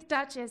dinners with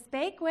Duchess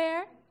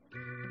Bakeware.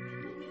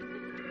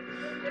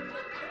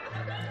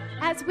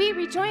 As we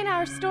rejoin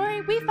our story,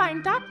 we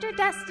find Dr.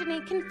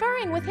 Destiny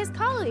conferring with his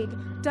colleague,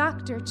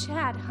 Dr.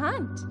 Chad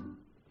Hunt.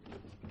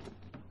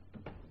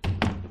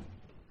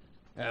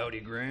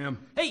 Howdy, Graham.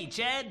 Hey,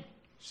 Chad.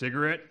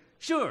 Cigarette?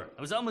 Sure.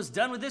 I was almost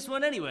done with this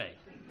one anyway.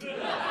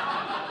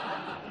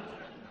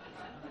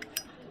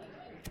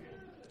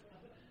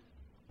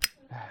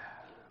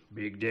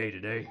 Big day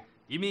today.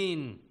 You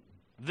mean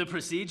the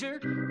procedure?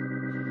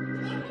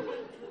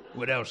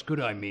 What else could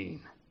I mean?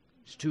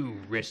 It's too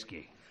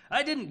risky.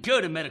 I didn't go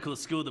to medical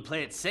school to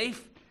play it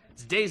safe.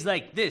 It's days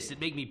like this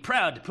that make me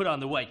proud to put on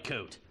the white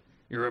coat.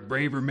 You're a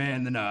braver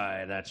man than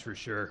I, that's for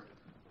sure.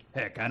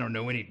 Heck, I don't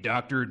know any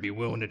doctor who'd be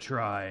willing to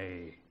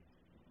try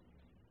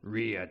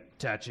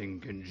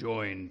reattaching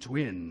conjoined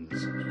twins.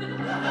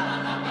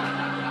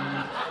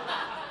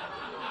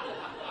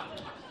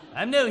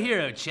 I'm no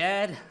hero,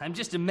 Chad. I'm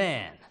just a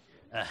man.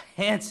 A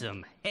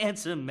handsome,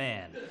 handsome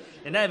man.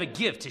 And I have a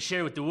gift to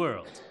share with the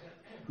world.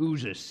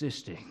 Who's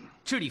assisting?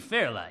 Trudy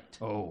Fairlight.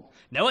 Oh.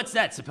 Now what's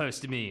that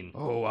supposed to mean?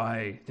 Oh,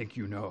 I think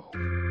you know.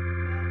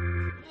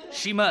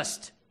 She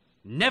must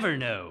never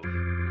know.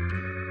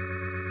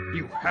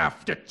 You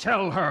have to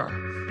tell her.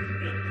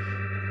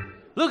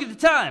 Look at the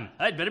time.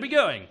 I'd better be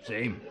going.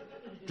 Same.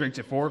 Drinks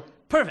at 4?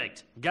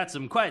 Perfect. Got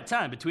some quiet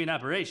time between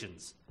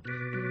operations.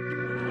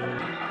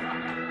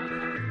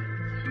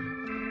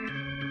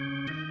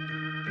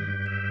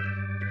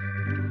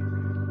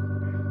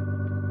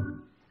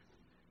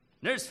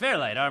 Nurse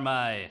Fairlight, are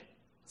my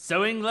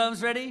sewing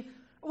gloves ready?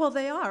 Well,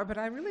 they are, but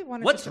I really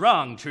wanted What's to...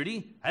 wrong,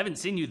 Trudy? I haven't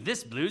seen you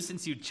this blue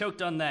since you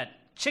choked on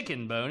that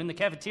chicken bone in the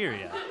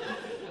cafeteria.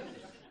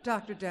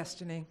 Dr.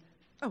 Destiny.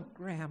 Oh,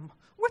 Graham,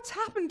 what's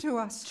happened to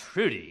us?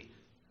 Trudy.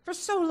 For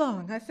so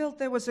long, I felt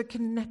there was a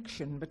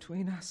connection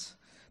between us.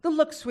 The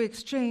looks we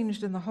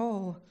exchanged in the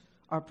hall,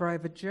 our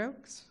private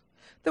jokes,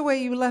 the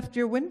way you left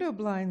your window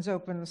blinds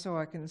open so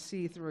I can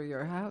see through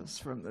your house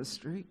from the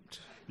street.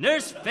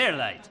 Nurse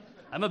Fairlight,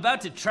 I'm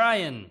about to try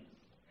and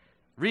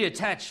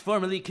reattach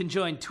formerly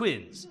conjoined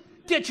twins.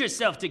 Get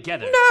yourself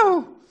together.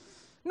 No!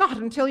 Not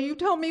until you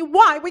tell me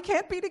why we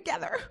can't be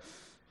together.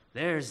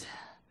 There's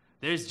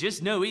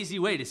just no easy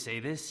way to say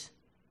this.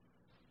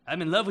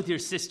 I'm in love with your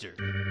sister.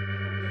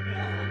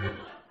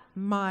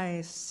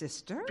 My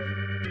sister?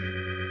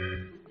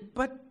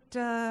 But,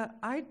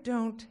 I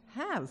don't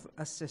have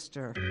a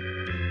sister.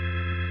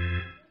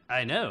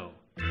 I know.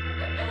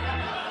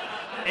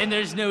 And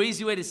there's no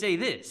easy way to say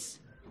this.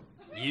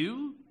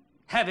 You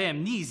have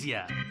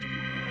amnesia.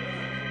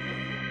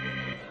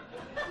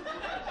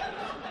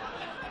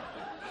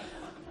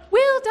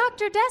 Will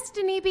Dr.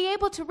 Destiny be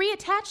able to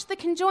reattach the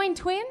conjoined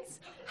twins?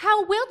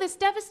 How will this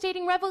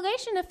devastating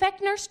revelation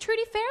affect Nurse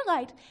Trudy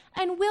Fairlight?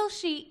 And will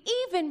she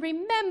even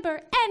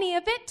remember any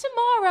of it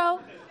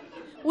tomorrow?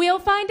 We'll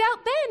find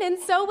out then,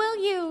 and so will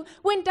you,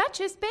 when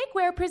Duchess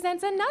Bakeware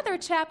presents another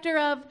chapter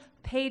of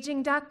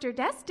Paging Dr.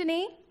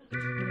 Destiny.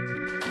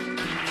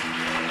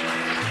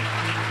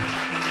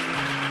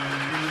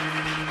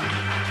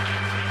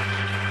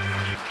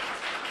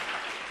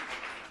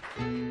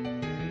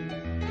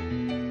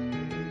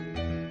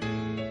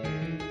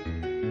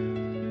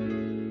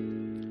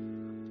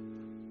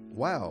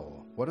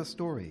 Wow, what a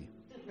story.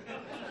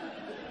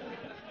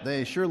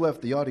 They sure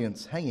left the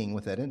audience hanging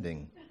with that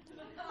ending.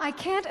 I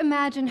can't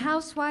imagine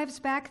housewives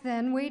back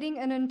then waiting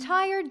an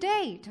entire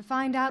day to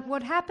find out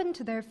what happened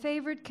to their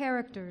favorite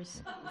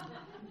characters.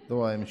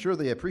 Though I'm sure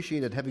they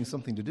appreciated having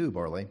something to do,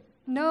 Barley.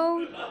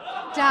 No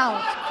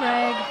doubt,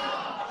 Craig.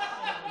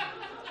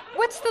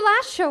 What's the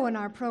last show in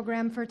our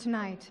program for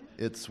tonight?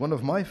 It's one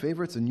of my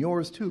favorites and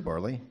yours too,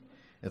 Barley.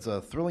 It's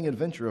a thrilling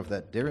adventure of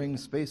that daring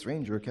space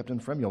ranger, Captain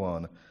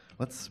Fremulon.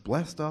 Let's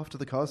blast off to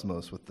the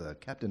cosmos with the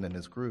captain and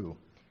his crew.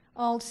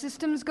 All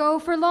systems go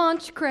for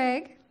launch,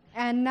 Craig.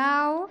 And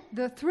now,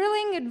 the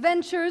thrilling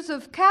adventures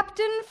of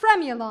Captain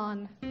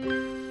Fremulon.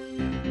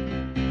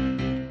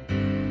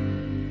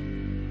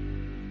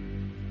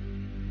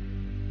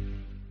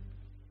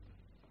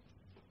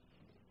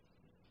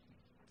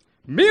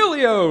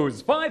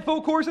 Melio's 5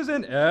 full courses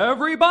in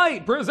every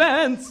bite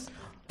presents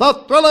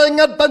The Thrilling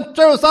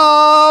Adventures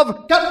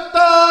of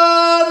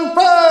Captain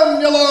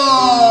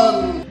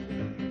Fremulon!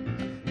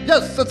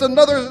 Yes, it's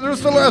another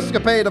interstellar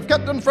escapade of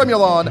Captain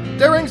Fremulon,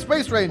 daring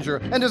space ranger,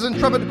 and his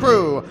intrepid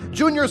crew,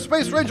 Junior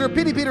Space Ranger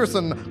Petey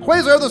Peterson,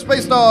 Quasar the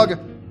Space Dog,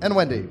 and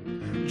Wendy.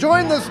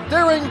 Join this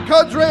daring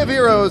cadre of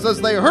heroes as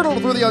they hurtle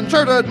through the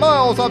uncharted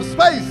miles of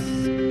space!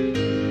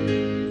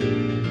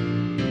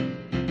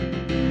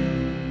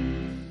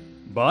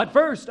 But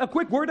first, a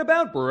quick word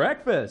about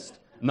breakfast.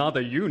 Not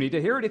that you need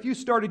to hear it if you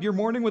started your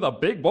morning with a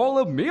big bowl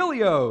of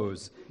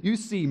Melio's. You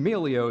see,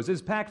 Melio's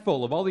is packed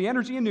full of all the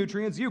energy and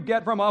nutrients you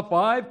get from a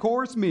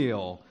 5-course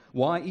meal.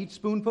 Why, each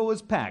spoonful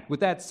is packed with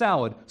that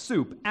salad,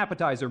 soup,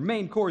 appetizer,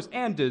 main course,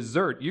 and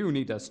dessert you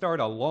need to start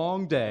a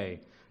long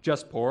day.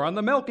 Just pour on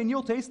the milk and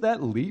you'll taste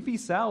that leafy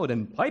salad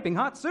and piping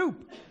hot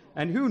soup.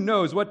 And who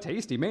knows what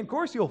tasty main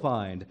course you'll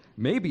find.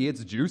 Maybe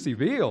it's juicy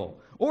veal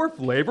or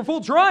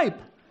flavorful tripe.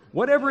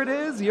 Whatever it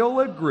is,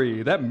 you'll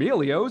agree that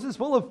Melio's is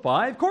full of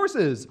 5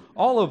 courses,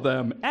 all of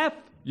them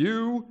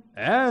F-U-N.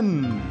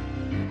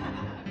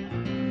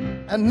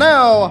 And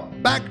now,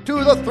 back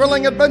to the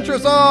thrilling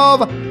adventures of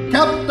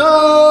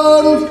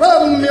Captain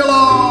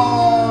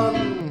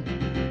Fremulon!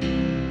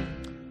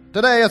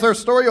 Today, as our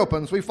story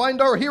opens, we find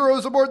our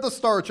heroes aboard the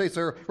Star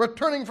Chaser,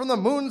 returning from the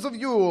moons of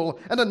Yule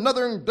and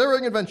another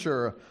daring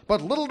adventure.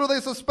 But little do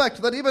they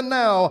suspect that even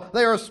now,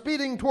 they are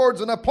speeding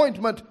towards an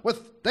appointment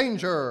with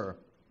danger.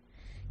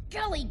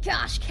 Golly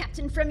gosh,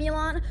 Captain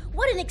Fremulon,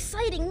 what an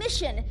exciting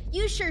mission!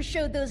 You sure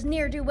showed those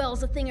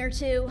ne'er-do-wells a thing or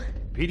two.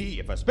 Petey,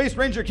 if a space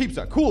ranger keeps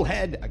a cool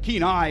head, a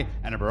keen eye,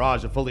 and a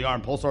barrage of fully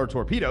armed pulsar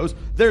torpedoes,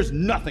 there's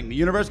nothing the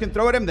universe can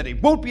throw at him that he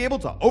won't be able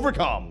to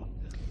overcome.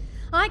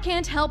 I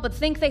can't help but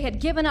think they had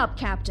given up,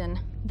 Captain.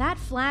 That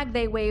flag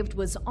they waved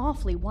was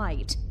awfully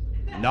white.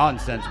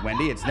 Nonsense,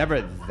 Wendy. It's never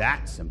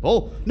that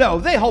simple. No,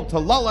 they hope to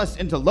lull us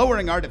into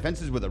lowering our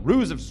defenses with a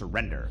ruse of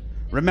surrender.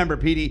 Remember,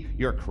 Petey,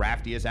 your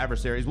craftiest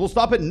adversaries will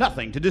stop at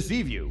nothing to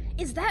deceive you.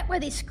 Is that why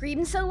they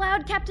screamed so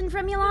loud, Captain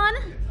Fremulon?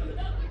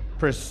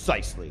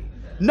 Precisely.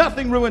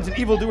 Nothing ruins an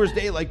evildoer's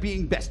day like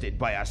being bested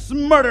by a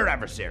smarter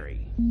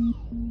adversary.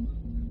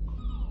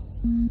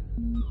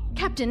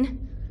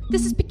 Captain,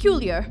 this is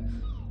peculiar.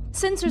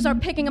 Sensors are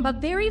picking up a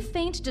very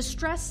faint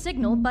distress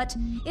signal, but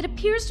it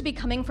appears to be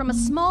coming from a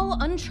small,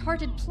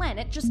 uncharted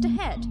planet just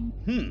ahead.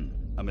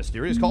 A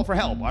mysterious call for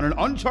help on an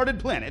uncharted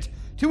planet.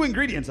 2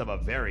 ingredients of a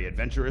very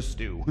adventurous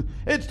stew.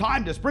 It's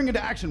time to spring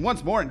into action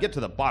once more and get to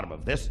the bottom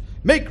of this.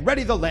 Make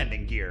ready the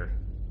landing gear.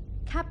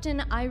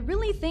 Captain, I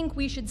really think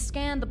we should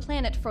scan the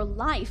planet for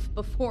life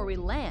before we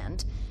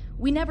land.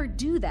 We never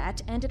do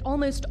that, and it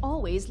almost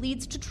always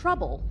leads to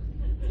trouble.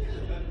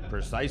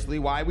 Precisely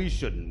why we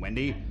shouldn't,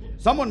 Wendy.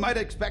 Someone might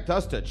expect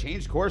us to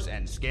change course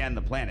and scan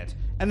the planet.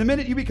 And the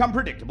minute you become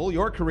predictable,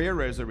 your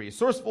career as a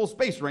resourceful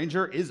space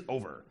ranger is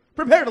over.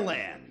 Prepare to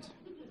land.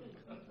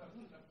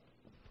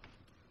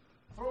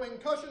 Throwing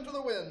caution to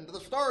the wind, the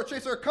Star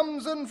Chaser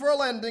comes in for a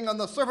landing on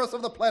the surface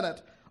of the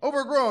planet,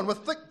 overgrown with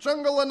thick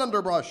jungle and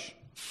underbrush.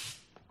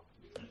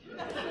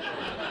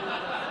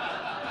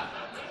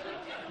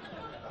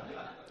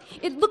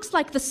 It looks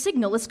like the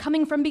signal is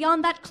coming from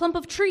beyond that clump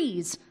of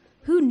trees.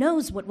 Who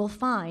knows what we'll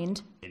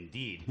find?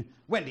 Indeed.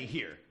 Wendy,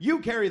 here. You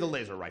carry the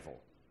laser rifle.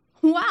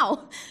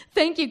 Wow.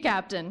 Thank you,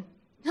 Captain.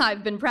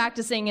 I've been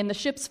practicing in the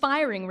ship's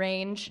firing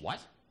range.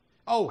 What?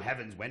 Oh,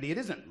 heavens, Wendy, it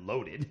isn't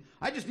loaded.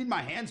 I just need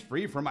my hands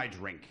free for my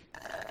drink.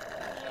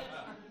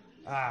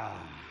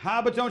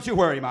 But don't you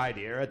worry, my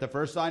dear. At the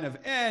first sign of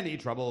any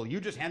trouble,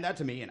 you just hand that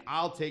to me and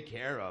I'll take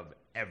care of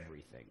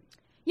everything.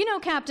 You know,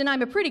 Captain,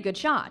 I'm a pretty good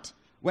shot.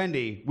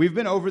 Wendy, we've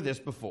been over this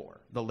before.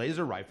 The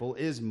laser rifle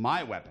is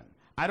my weapon.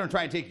 I don't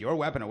try and take your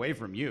weapon away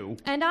from you.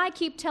 And I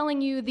keep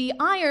telling you the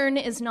iron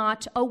is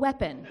not a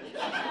weapon.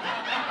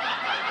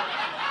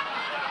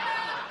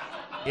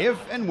 If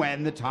and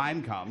when the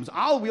time comes,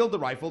 I'll wield the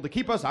rifle to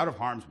keep us out of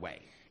harm's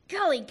way.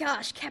 Golly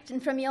gosh, Captain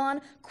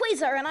Fremulon,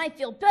 Quasar and I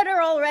feel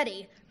better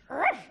already.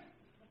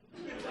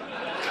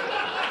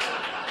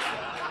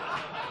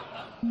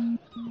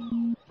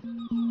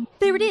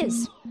 There it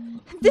is.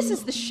 This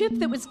is the ship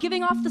that was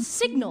giving off the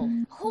signal.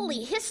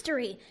 Holy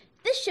history.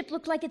 This ship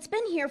looked like it's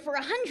been here for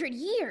 100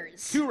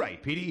 years. Too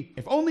right, Petey.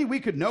 If only we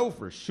could know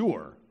for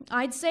sure.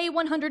 I'd say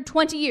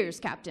 120 years,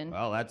 Captain.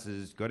 Well, that's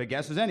as good a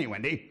guess as any,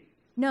 Wendy.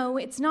 No,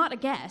 it's not a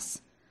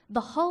guess.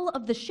 The hull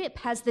of the ship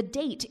has the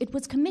date it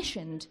was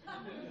commissioned.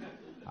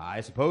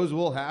 I suppose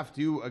we'll have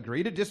to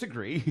agree to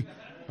disagree.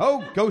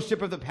 Oh, ghost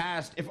ship of the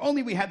past, if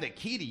only we had the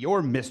key to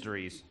your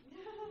mysteries.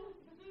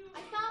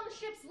 I found the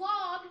ship's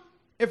log.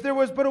 If there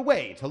was but a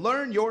way to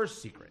learn your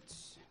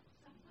secrets.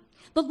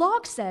 The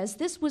log says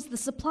this was the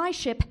supply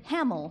ship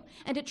Hamel,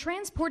 and it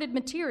transported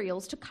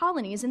materials to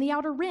colonies in the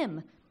Outer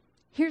Rim.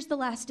 Here's the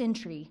last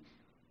entry.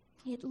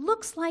 It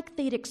looks like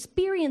they'd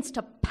experienced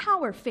a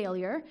power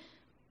failure.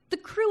 The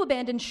crew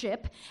abandoned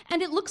ship,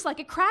 and it looks like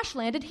it crash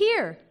landed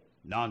here.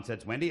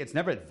 Nonsense, Wendy. It's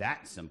never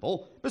that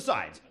simple.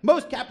 Besides,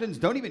 most captains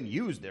don't even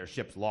use their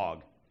ship's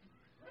log.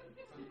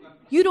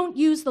 You don't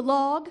use the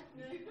log?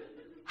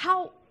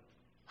 How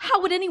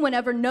would anyone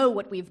ever know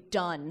what we've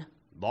done?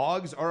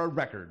 Logs are a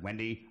record,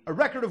 Wendy. A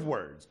record of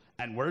words.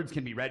 And words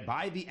can be read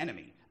by the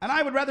enemy. And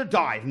I would rather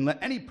die than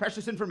let any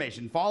precious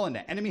information fall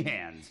into enemy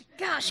hands.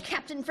 Gosh,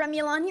 Captain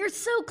Fremulon, you're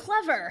so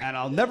clever. And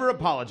I'll never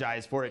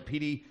apologize for it,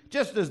 Petey.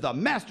 Just as the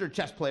master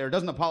chess player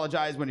doesn't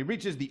apologize when he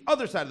reaches the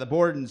other side of the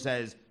board and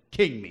says,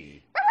 "King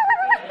me."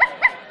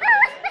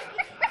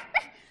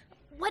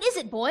 What is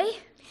it, boy?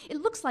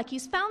 It looks like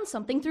he's found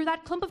something through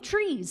that clump of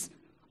trees.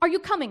 Are you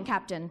coming,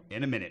 Captain?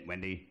 In a minute,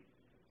 Wendy.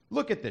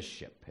 Look at this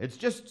ship. It's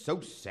just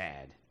so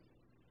sad.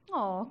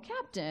 Oh,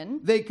 Captain.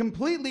 They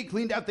completely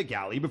cleaned out the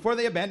galley before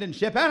they abandoned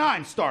ship, and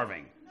I'm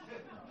starving.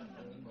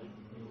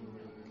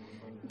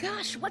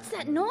 Gosh, what's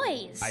that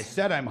noise? I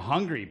said I'm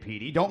hungry,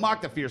 Petey. Don't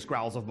mock the fierce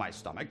growls of my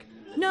stomach.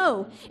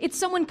 No, it's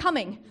someone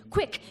coming.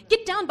 Quick,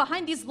 get down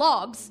behind these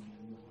logs.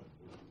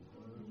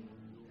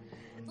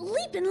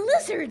 Leaping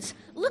lizards!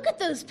 Look at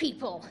those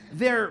people.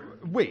 They're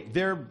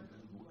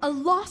a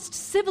lost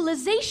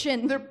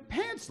civilization. They're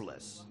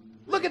pantsless.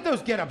 Look at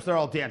those get-ups they're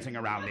all dancing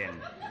around in.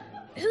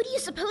 Who do you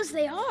suppose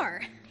they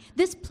are?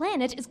 This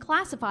planet is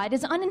classified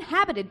as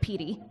uninhabited,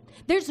 Petey.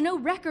 There's no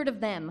record of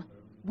them.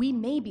 We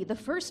may be the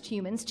first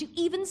humans to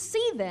even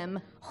see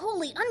them.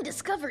 Holy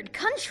undiscovered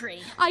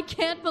country. I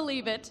can't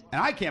believe it.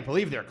 And I can't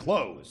believe their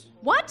clothes.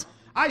 What?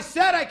 I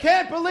said I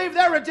can't believe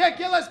their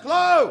ridiculous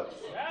clothes!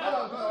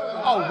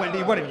 Oh,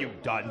 Wendy, what have you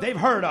done? They've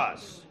heard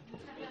us.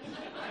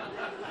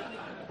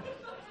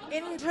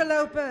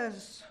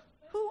 Interlopers,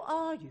 who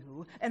are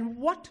you and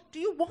what do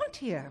you want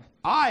here?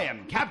 I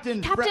am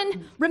Captain...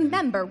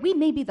 Remember, we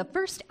may be the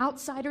first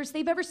outsiders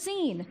they've ever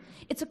seen.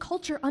 It's a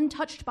culture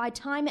untouched by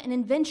time and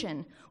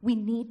invention. We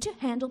need to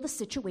handle the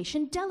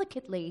situation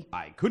delicately.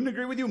 I couldn't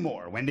agree with you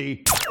more,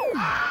 Wendy.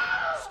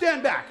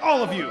 Stand back,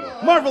 all of you!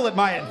 Marvel at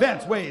my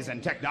advanced ways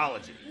and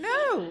technology.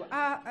 No,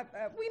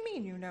 we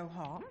mean you no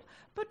harm,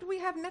 but we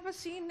have never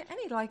seen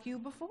any like you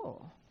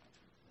before.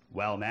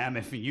 Well, ma'am,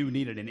 if you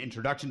needed an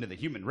introduction to the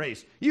human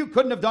race, you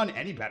couldn't have done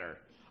any better.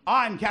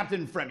 I'm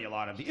Captain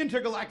Fremulon of the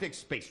Intergalactic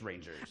Space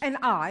Rangers. And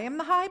I am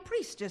the High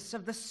Priestess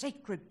of the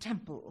Sacred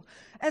Temple.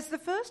 As the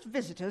first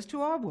visitors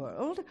to our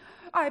world,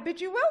 I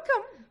bid you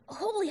welcome.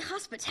 Holy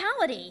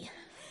hospitality.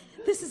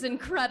 This is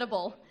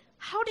incredible.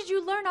 How did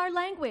you learn our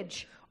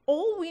language?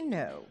 All we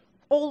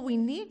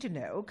need to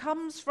know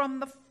comes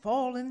from the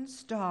fallen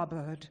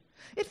Starbird.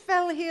 It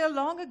fell here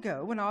long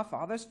ago when our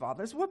fathers'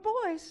 fathers were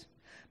boys.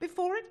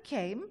 Before it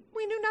came,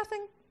 we knew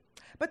nothing.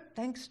 But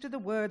thanks to the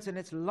words in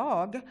its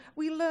log,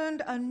 we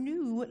learned a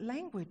new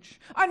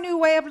language, a new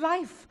way of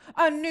life,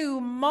 a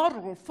new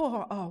model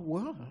for our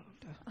world.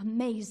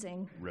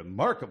 Amazing.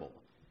 Remarkable.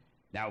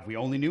 Now, if we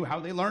only knew how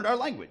they learned our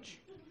language.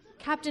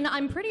 Captain,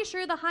 I'm pretty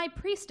sure the High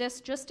Priestess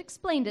just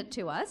explained it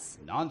to us.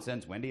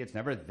 Nonsense, Wendy. It's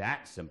never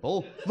that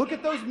simple. Look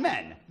at those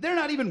men. They're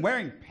not even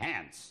wearing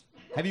pants.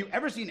 Have you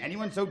ever seen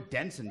anyone so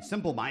dense and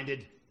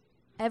simple-minded?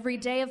 Every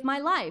day of my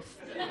life.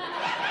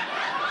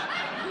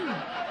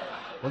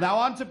 Well, now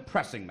on to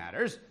pressing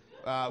matters.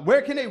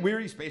 Where can a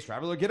weary space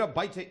traveler get a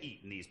bite to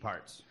eat in these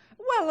parts?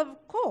 Well,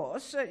 of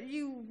course,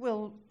 you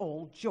will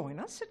all join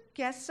us at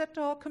guests at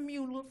our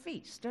communal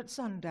feast at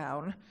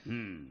sundown.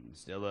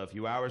 Still a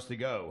few hours to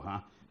go,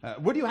 huh?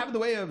 What do you have in the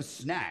way of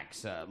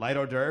snacks? Light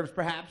hors d'oeuvres,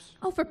 perhaps?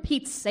 Oh, for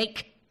Pete's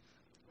sake.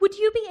 Would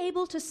we be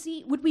able to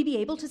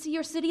see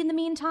your city in the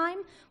meantime?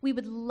 We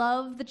would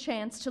love the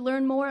chance to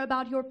learn more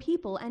about your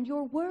people and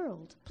your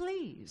world.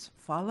 Please,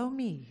 follow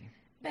me.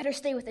 Better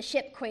stay with the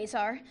ship,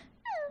 Quasar.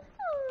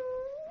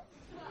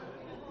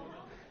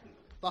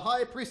 The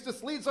High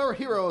Priestess leads our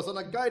heroes on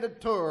a guided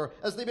tour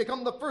as they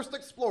become the first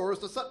explorers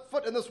to set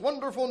foot in this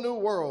wonderful new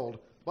world.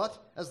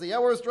 But as the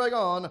hours drag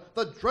on,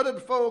 the dreaded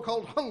foe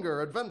called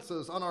hunger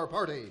advances on our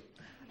party.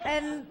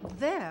 And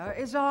there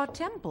is our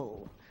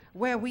temple,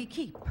 where we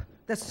keep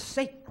the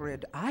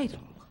sacred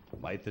idol.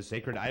 Might the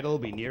sacred idol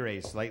be near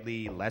a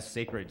slightly less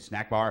sacred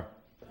snack bar?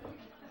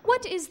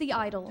 What is the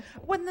idol?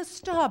 When the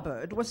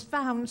Starbird was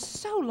found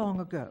so long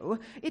ago,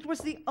 it was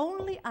the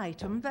only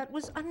item that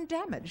was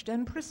undamaged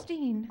and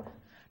pristine.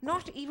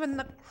 Not even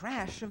the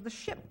crash of the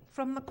ship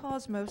from the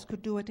cosmos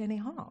could do it any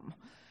harm.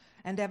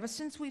 And ever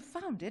since we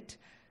found it,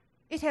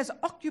 it has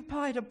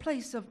occupied a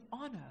place of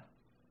honor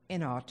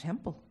in our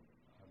temple.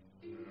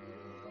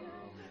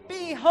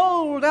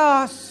 Behold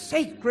our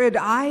sacred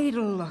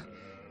idol.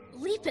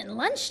 Leapin'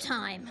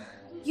 lunchtime.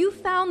 You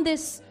found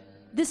this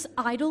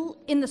idol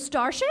in the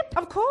starship?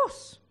 Of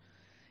course.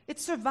 It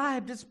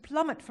survived its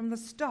plummet from the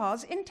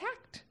stars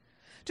intact.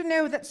 To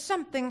know that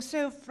something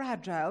so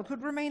fragile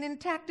could remain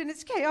intact in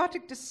its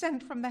chaotic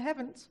descent from the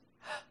heavens.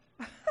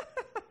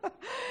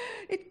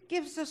 It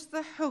gives us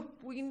the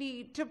hope we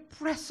need to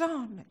press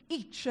on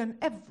each and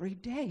every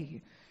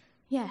day.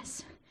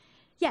 Yes.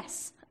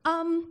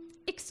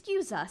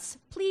 Excuse us,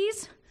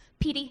 please.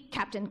 Petey,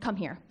 Captain, come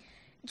here.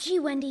 Gee,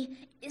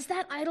 Wendy, is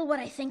that idol what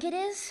I think it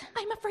is?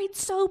 I'm afraid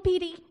so,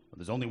 Petey. Well,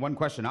 there's only one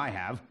question I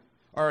have.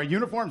 Are our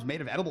uniforms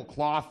made of edible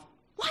cloth?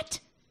 What?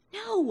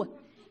 No.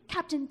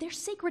 Captain, their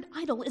sacred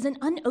idol is an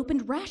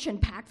unopened ration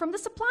pack from the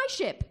supply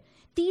ship.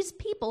 These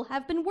people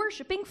have been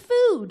worshipping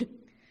food.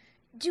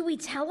 Do we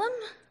tell them?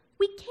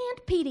 We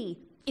can't, Petey.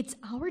 It's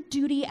our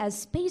duty as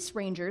space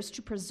rangers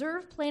to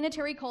preserve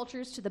planetary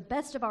cultures to the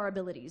best of our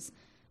abilities.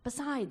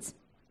 Besides,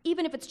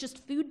 even if it's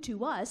just food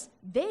to us,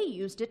 they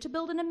used it to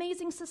build an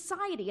amazing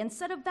society and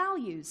set of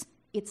values.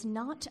 It's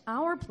not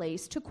our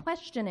place to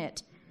question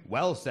it.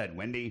 Well said,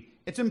 Wendy.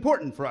 It's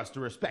important for us to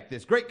respect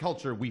this great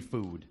culture we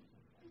food.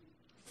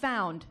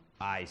 Found.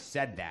 I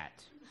said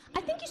that.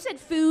 I think you said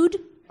food.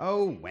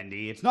 Oh,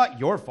 Wendy, it's not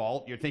your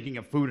fault you're thinking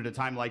of food at a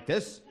time like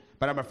this,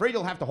 but I'm afraid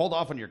you'll have to hold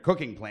off on your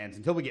cooking plans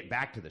until we get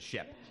back to the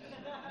ship.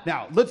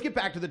 Now, let's get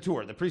back to the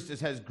tour the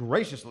priestess has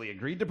graciously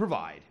agreed to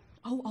provide.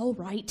 Oh, all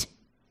right.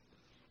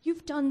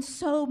 You've done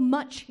so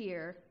much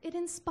here. It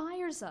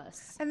inspires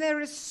us. And there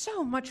is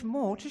so much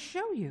more to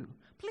show you.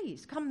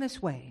 Please, come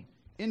this way.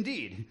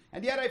 Indeed.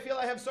 And yet I feel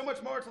I have so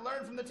much more to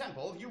learn from the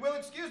temple. You will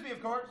excuse me,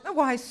 of course.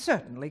 Why,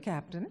 certainly,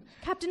 Captain.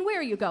 Captain, where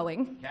are you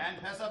going?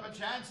 Can't pass up a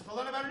chance to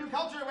learn about a new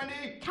culture,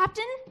 Wendy.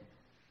 Captain?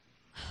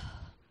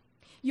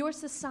 Your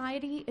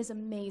society is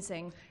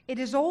amazing. It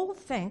is all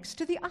thanks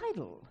to the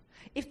idol.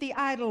 If the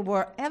idol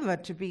were ever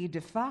to be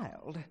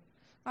defiled,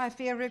 I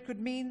fear it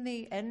could mean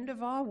the end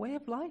of our way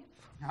of life.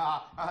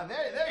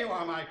 There you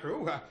are, my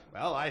crew.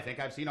 Well, I think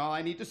I've seen all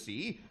I need to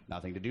see.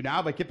 Nothing to do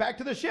now but get back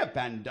to the ship,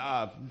 and,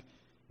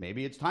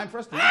 maybe it's time for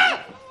us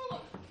to...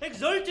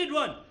 Exalted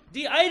One!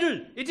 The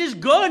idol! It is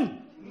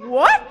gone!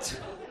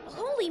 What?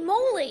 Holy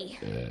moly!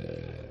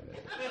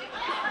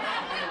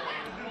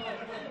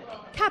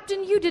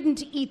 Captain, you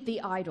didn't eat the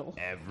idol.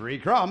 Every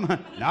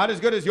crumb. Not as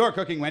good as your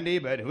cooking, Wendy,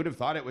 but who'd have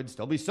thought it would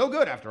still be so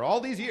good after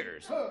all these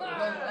years?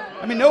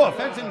 I mean, no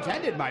offense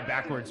intended, my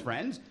backwards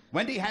friends.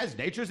 Wendy has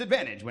nature's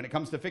advantage when it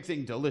comes to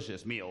fixing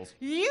delicious meals.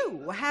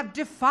 You have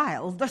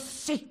defiled the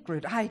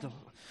sacred idol.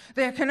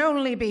 There can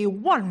only be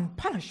one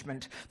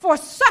punishment for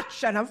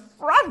such an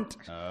affront.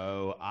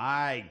 Oh,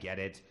 I get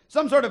it.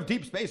 Some sort of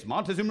deep space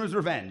Montezuma's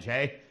revenge,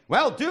 eh?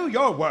 Well, do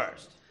your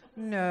worst.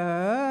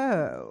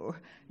 No.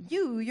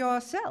 You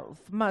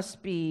yourself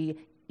must be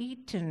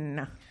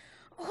eaten.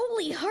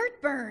 Holy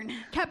heartburn.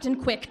 Captain,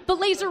 quick, the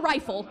laser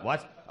rifle.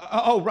 What?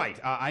 Oh, right.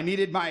 I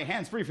needed my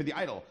hands free for the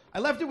idol. I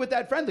left it with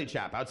that friendly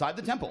chap outside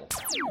the temple.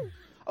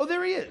 Oh,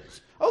 there he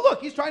is. Oh,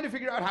 look, he's trying to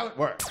figure out how it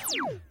works.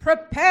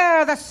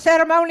 Prepare the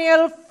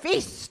ceremonial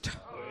feast.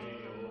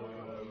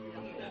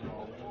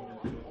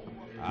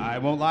 I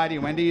won't lie to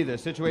you, Wendy. The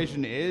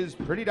situation is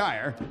pretty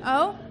dire.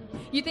 Oh?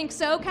 You think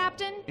so,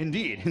 Captain?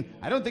 Indeed.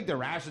 I don't think the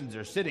rations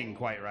are sitting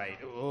quite right.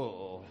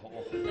 Oh.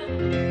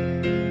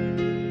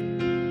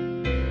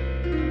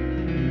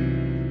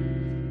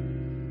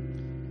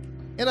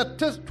 In a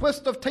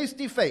twist of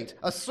tasty fate,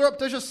 a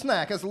surreptitious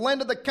snack has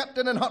landed the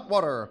captain in hot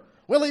water.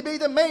 Will he be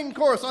the main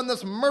course on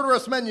this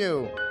murderous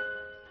menu?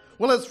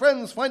 Will his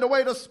friends find a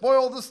way to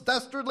spoil this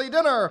dastardly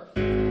dinner?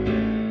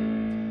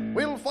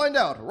 We'll find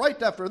out right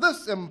after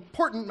this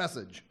important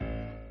message.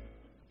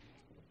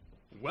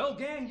 Well,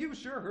 gang, you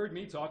sure heard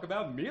me talk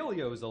about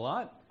Melios a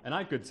lot, and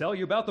I could tell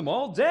you about them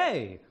all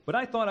day. But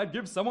I thought I'd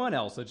give someone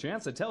else a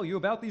chance to tell you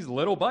about these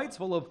little bites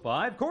full of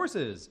 5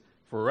 courses.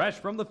 Fresh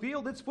from the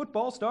field, it's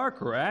football star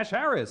Crash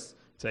Harris.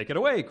 Take it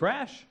away,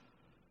 Crash.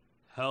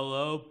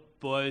 Hello,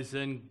 boys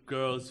and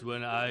girls.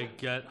 When I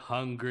get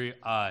hungry,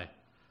 I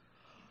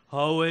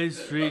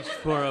always reach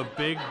for a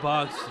big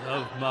box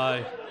of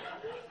my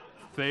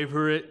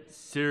favorite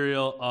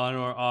cereal on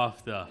or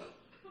off the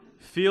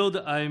field.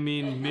 I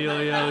mean,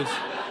 Melios.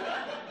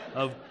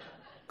 Of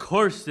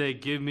course, they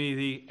give me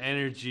the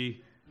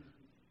energy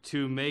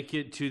to make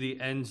it to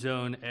the end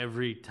zone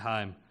every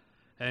time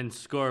and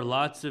score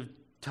lots of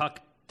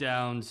tuck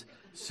downs.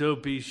 So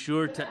be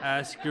sure to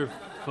ask your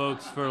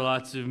folks for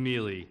lots of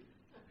Melios.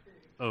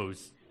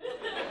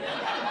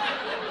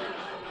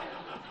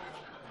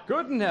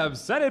 Couldn't have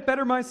said it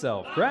better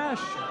myself, Crash.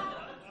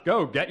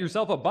 Go get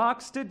yourself a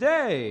box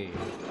today.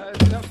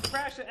 No,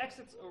 Crash, the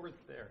exit's over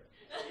there.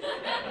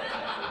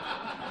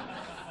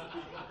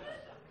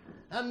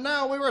 And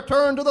now we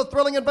return to the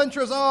thrilling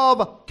adventures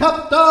of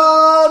Captain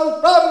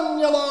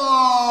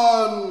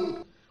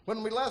Fremulon!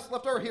 When we last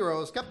left our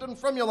heroes, Captain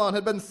Fremulon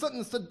had been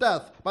sentenced to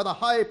death by the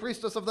high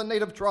priestess of the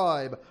native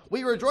tribe.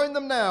 We rejoin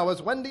them now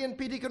as Wendy and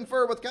Petey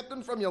confer with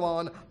Captain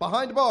Fremulon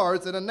behind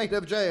bars in a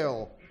native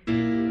jail.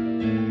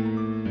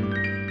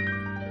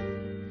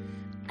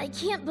 I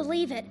can't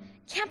believe it.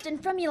 Captain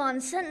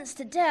Fremulon sentenced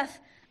to death.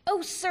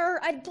 Oh, sir,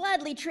 I'd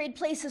gladly trade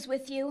places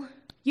with you.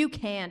 You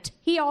can't.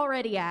 He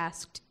already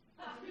asked.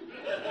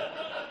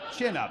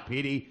 Chin up,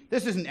 Petey.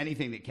 This isn't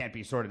anything that can't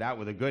be sorted out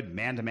with a good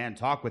man-to-man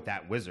talk with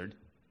that wizard.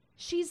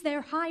 She's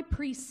their high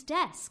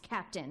priestess,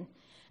 Captain.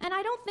 And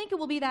I don't think it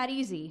will be that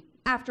easy.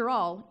 After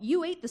all,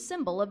 you ate the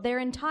symbol of their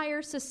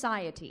entire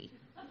society.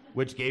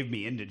 Which gave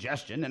me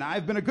indigestion, and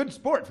I've been a good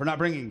sport for not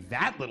bringing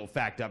that little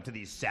fact up to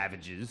these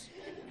savages.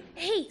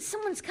 Hey,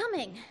 someone's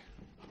coming.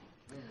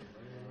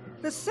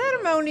 The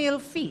ceremonial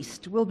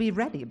feast will be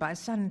ready by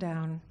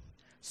sundown.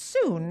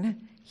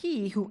 Soon,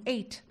 he who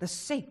ate the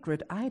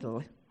sacred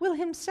idol will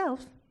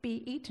himself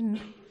be eaten.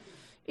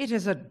 It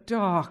is a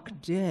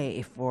dark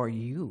day for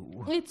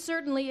you. It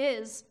certainly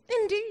is.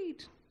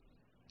 Indeed.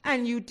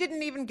 And you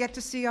didn't even get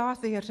to see our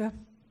theater.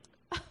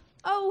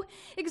 Oh,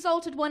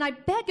 Exalted One, I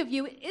beg of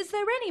you, is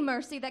there any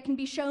mercy that can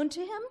be shown to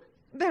him?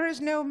 There is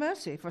no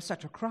mercy for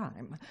such a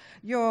crime.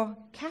 Your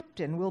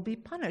captain will be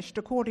punished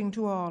according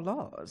to our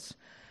laws.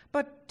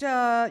 But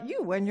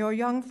you and your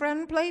young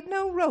friend played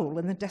no role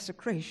in the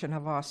desecration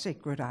of our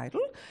sacred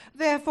idol.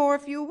 Therefore,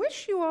 if you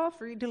wish, you are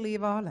free to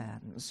leave our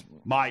lands.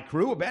 My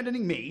crew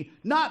abandoning me?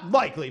 Not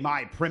likely,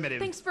 my primitive...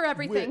 Thanks for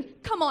everything.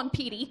 Come on,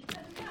 Petey.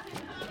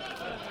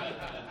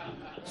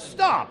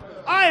 Stop!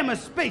 I am a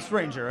space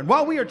ranger, and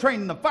while we are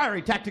trained in the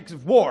fiery tactics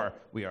of war,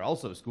 we are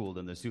also schooled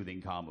in the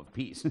soothing calm of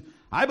peace.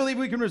 I believe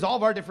we can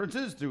resolve our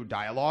differences through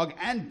dialogue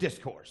and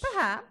discourse.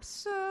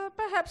 Perhaps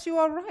you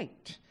are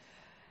right.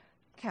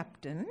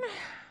 Captain,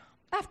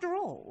 after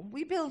all,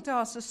 we built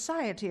our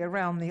society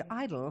around the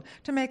idol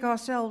to make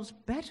ourselves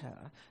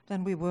better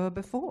than we were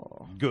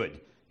before.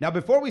 Good. Now,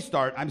 before we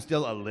start, I'm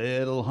still a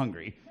little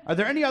hungry. Are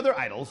there any other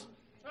idols?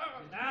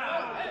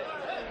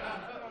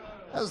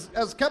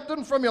 As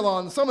Captain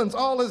Fremulon summons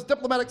all his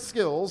diplomatic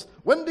skills,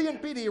 Wendy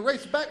and Petey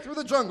race back through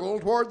the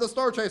jungle toward the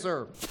Star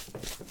Chaser.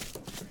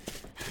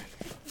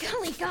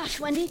 Golly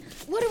gosh, Wendy,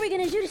 what are we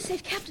going to do to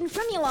save Captain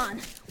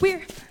Fremulon?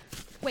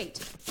 Wait,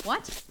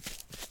 what?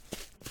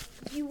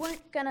 You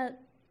weren't gonna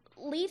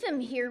leave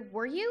him here,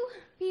 were you?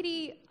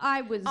 Petey,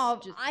 I was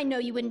I know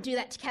you wouldn't do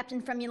that to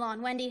Captain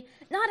Fremulon, Wendy.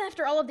 Not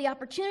after all of the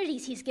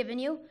opportunities he's given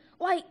you.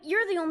 Why,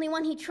 you're the only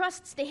one he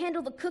trusts to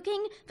handle the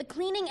cooking, the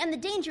cleaning, and the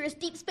dangerous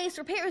deep space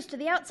repairs to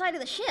the outside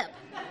of the ship.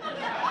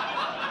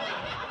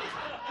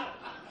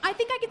 I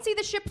think I can see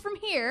the ship from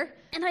here.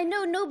 And I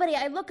know nobody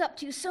I look up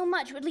to so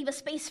much would leave a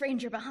space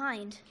ranger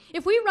behind.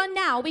 If we run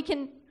now, we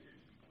can...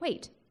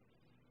 Wait.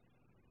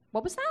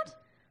 What was that?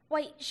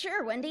 Why,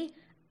 sure, Wendy.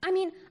 I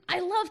mean,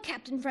 I love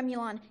Captain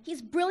Fremulon.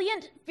 He's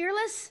brilliant,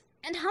 fearless,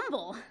 and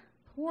humble.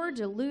 Poor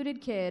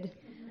deluded kid.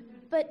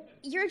 But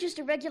you're just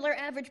a regular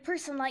average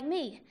person like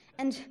me.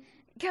 And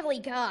Golly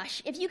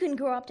gosh, if you can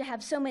grow up to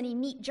have so many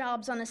neat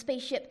jobs on a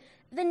spaceship,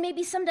 then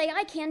maybe someday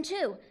I can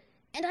too.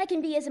 And I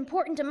can be as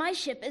important to my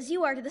ship as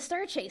you are to the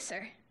Star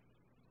Chaser.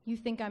 You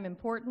think I'm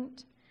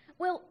important?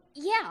 Well,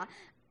 yeah.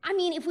 I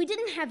mean, if we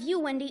didn't have you,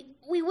 Wendy,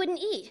 we wouldn't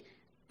eat.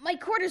 My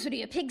quarters would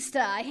be a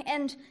pigsty,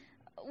 and,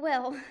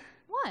 well...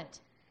 What?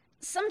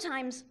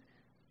 Sometimes...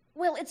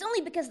 Well, it's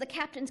only because the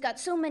captain's got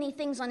so many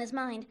things on his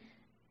mind.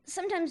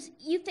 Sometimes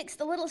you fix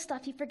the little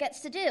stuff he forgets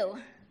to do.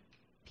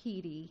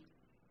 Petey.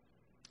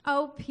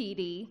 Oh,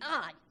 Petey.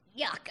 Ah,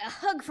 yuck, a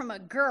hug from a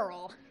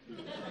girl.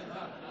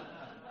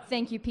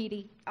 Thank you,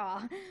 Petey.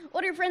 Aw,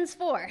 what are friends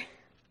for?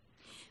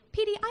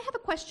 Petey, I have a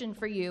question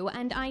for you,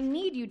 and I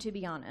need you to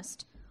be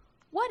honest.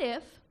 What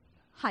if,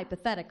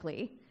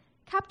 hypothetically,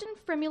 Captain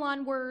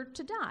Fremulon were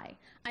to die?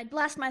 I'd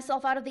blast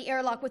myself out of the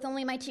airlock with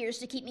only my tears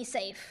to keep me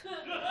safe.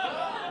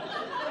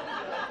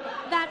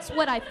 That's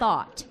what I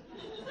thought.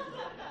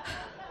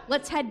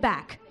 Let's head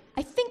back.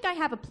 I think I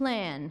have a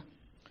plan.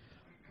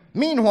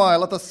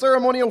 Meanwhile, at the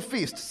ceremonial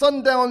feast,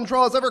 sundown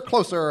draws ever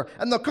closer,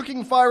 and the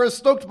cooking fire is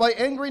stoked by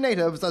angry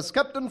natives as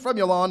Captain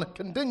Fremulon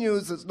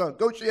continues his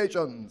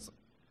negotiations.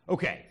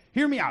 Okay,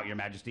 hear me out, Your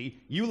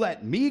Majesty. You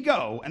let me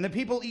go, and the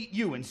people eat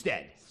you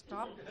instead.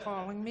 Stop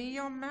calling me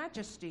Your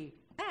Majesty.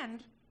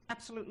 And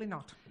absolutely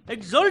not.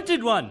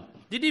 Exalted One!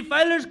 The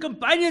Defiler's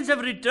companions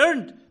have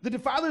returned! The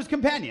Defiler's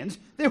companions?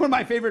 They were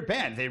my favorite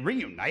band. They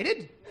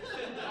reunited?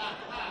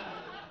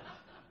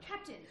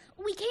 Captain,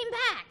 we came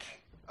back.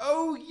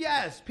 Oh,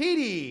 yes,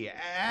 Petey.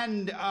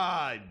 And,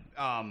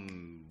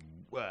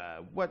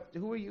 what?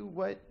 Who are you?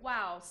 What?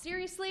 Wow,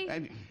 seriously?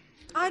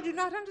 I do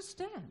not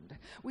understand.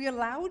 We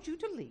allowed you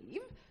to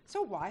leave,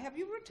 so why have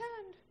you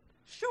returned?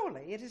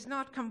 Surely it is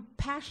not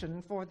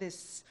compassion for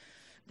this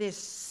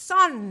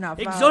son of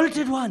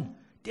Exalted One!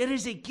 There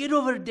is a kid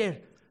over there.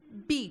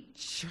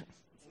 Beach.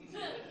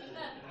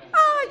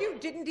 You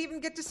didn't even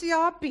get to see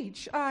our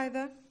beach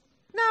either.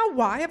 Now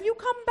why have you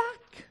come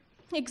back?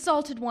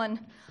 Exalted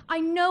One, I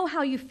know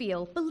how you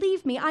feel.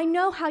 Believe me, I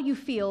know how you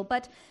feel,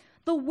 but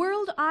the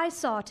world I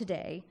saw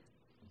today,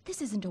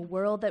 this isn't a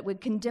world that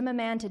would condemn a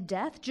man to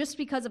death just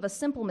because of a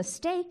simple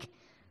mistake.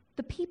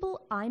 The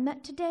people I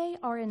met today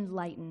are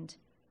enlightened.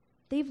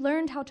 They've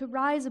learned how to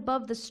rise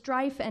above the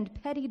strife and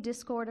petty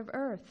discord of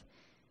Earth.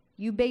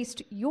 You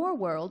based your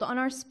world on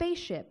our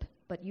spaceship,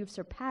 but you've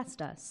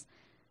surpassed us.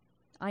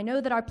 I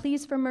know that our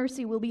pleas for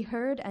mercy will be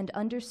heard and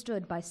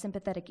understood by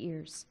sympathetic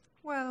ears.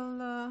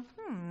 Well,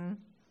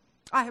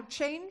 I have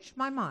changed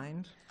my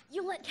mind.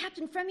 You let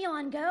Captain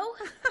Fremulon go?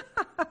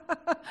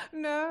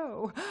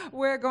 No,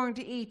 we're going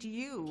to eat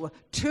you,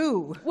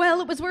 too.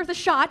 Well, it was worth a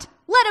shot.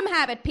 Let him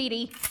have it,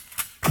 Petey.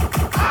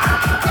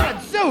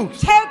 Zeus!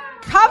 Take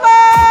cover!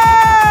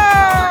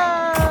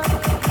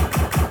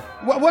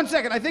 One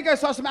second, I think I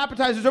saw some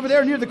appetizers over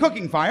there near the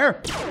cooking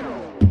fire.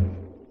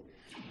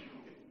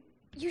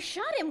 You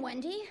shot him,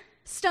 Wendy.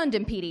 Stunned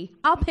him, Petey.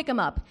 I'll pick him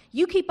up.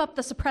 You keep up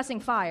the suppressing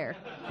fire.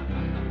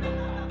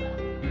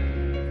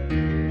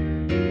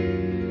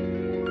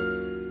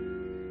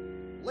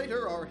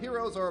 Later, our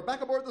heroes are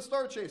back aboard the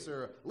Star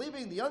Chaser,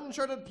 leaving the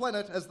uncharted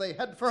planet as they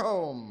head for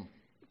home.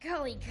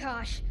 Golly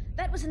gosh,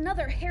 that was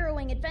another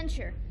harrowing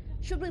adventure.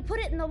 Should we put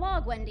it in the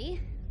log,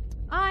 Wendy?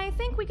 I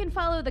think we can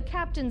follow the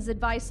captain's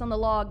advice on the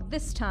log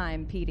this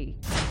time, Petey.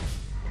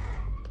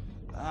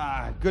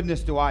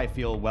 Goodness do I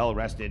feel well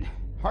rested.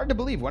 Hard to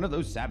believe one of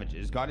those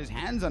savages got his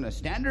hands on a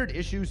standard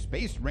issue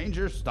Space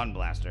Ranger stun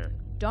blaster.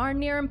 Darn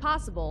near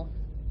impossible.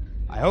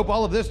 I hope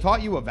all of this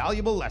taught you a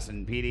valuable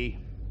lesson, Petey.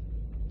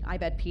 I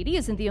bet Petey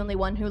isn't the only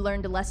one who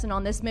learned a lesson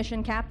on this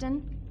mission,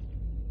 Captain.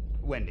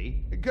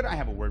 Wendy, could I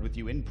have a word with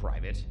you in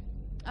private?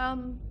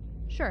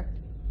 Sure.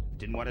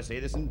 Didn't want to say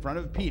this in front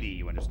of Petey,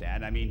 you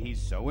understand? I mean,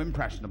 he's so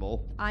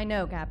impressionable. I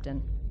know,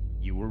 Captain.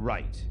 You were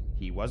right.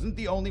 He wasn't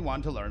the only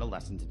one to learn a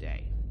lesson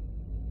today.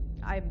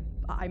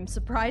 I'm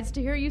surprised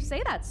to hear you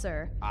say that,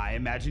 sir. I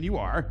imagine you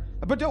are.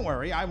 But don't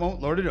worry, I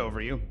won't lord it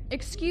over you.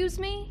 Excuse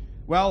me?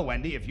 Well,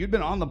 Wendy, if you'd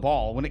been on the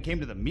ball when it came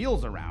to the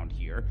meals around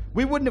here,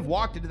 we wouldn't have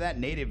walked into that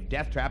native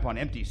death trap on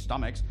empty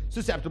stomachs,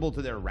 susceptible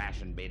to their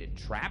ration-baited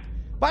trap.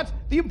 But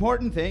the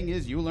important thing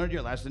is you learned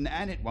your lesson,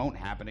 and it won't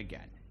happen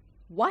again.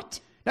 What?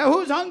 Now,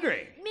 who's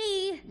hungry?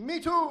 Me. Me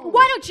too.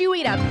 Why don't you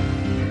eat up?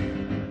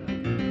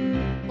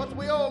 But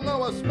we all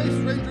know a Space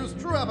Ranger's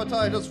true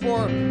appetite is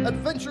for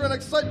adventure and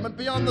excitement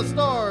beyond the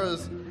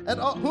stars. And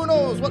who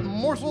knows what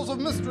morsels of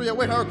mystery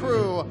await our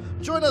crew.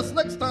 Join us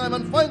next time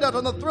and find out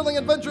on the thrilling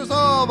adventures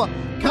of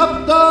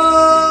Captain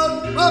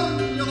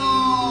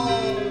Fremulon!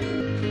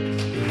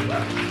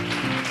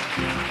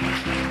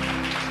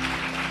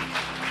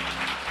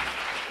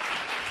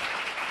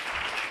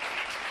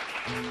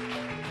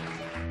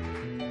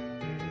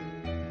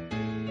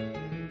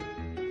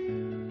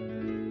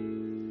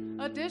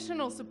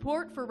 Additional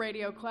support for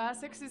Radio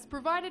Classics is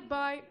provided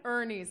by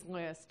Ernie's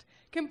List,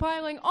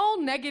 compiling all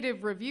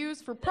negative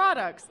reviews for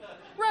products,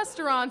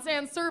 restaurants,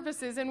 and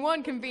services in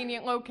one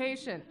convenient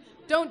location.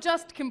 Don't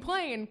just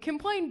complain,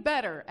 complain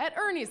better at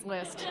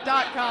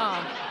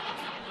ernieslist.com.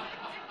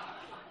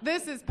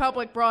 This is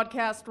Public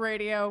Broadcast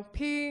Radio,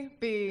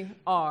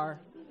 PBR.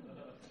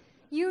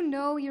 You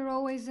know you're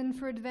always in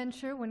for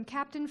adventure when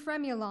Captain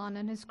Fremulon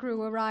and his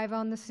crew arrive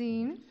on the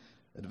scene.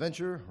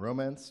 Adventure,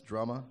 romance,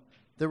 drama.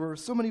 There were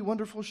so many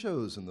wonderful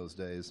shows in those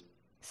days.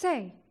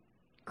 Say,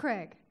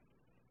 Craig,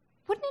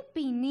 wouldn't it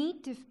be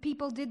neat if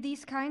people did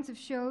these kinds of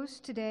shows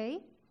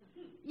today?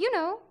 You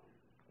know,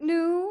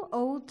 new,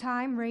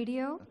 old-time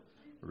radio.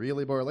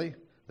 Really, Barley?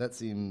 That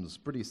seems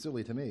pretty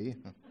silly to me.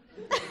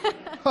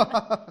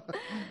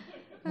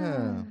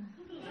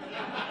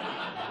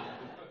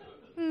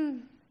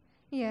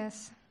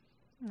 Yes,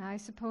 I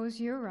suppose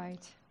you're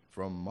right.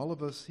 From all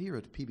of us here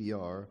at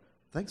PBR,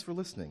 thanks for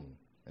listening,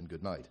 and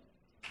good night.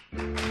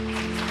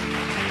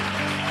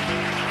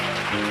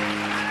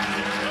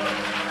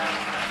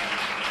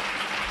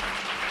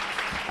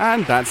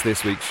 And that's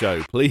this week's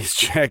show. Please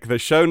check the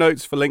show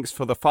notes for links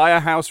for the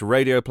Firehouse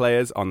radio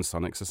players on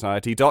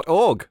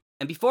sonicsociety.org.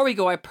 And before we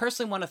go, I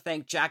personally want to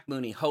thank Jack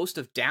Mooney, host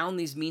of Down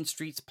These Mean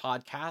Streets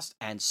podcast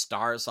and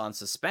Stars on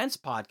Suspense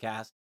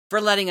podcast, for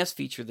letting us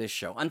feature this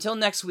show. Until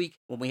next week,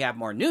 when we have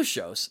more new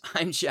shows,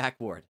 I'm Jack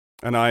Ward.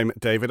 And I'm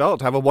David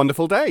Alt. Have a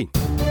wonderful day.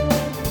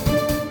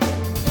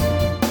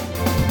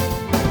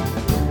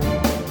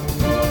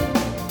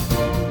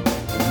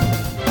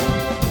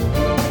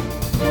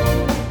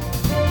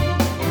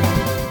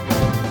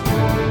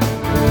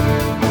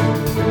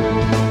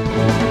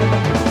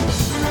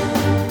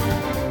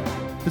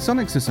 The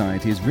Sonic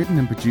Society is written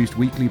and produced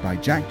weekly by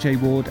Jack J.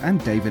 Ward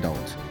and David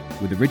Alt,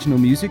 with original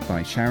music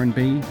by Sharon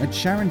B. at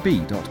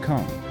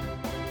sharonb.com.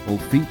 All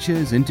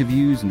features,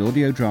 interviews, and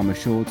audio drama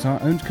shorts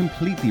are owned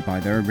completely by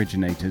their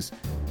originators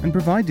and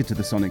provided to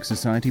the Sonic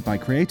Society by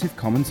Creative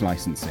Commons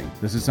licensing.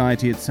 The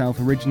Society itself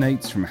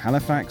originates from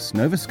Halifax,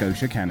 Nova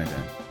Scotia,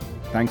 Canada.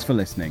 Thanks for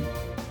listening.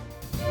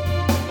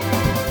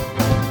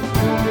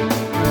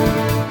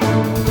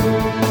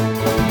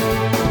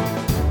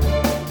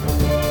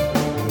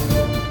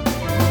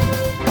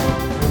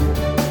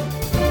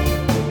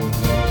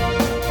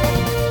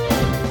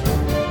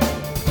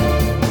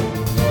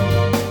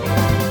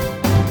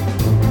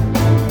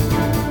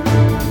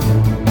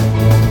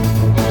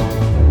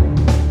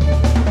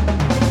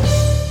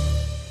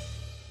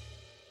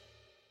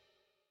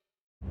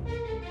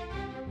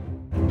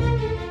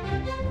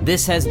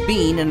 This has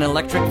been an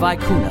Electric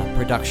Vicuna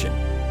production.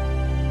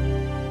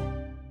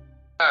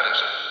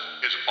 Madison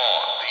is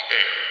on the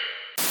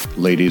air.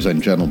 Ladies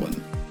and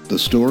gentlemen, the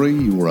story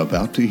you are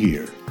about to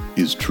hear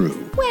is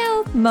true.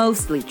 Well,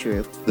 mostly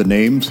true. The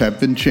names have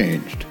been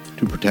changed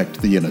to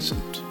protect the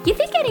innocent. You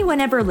think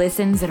anyone ever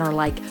listens and are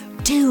like,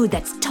 dude,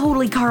 that's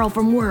totally Carl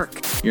from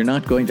work? You're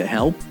not going to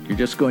help, you're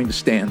just going to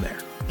stand there.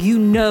 You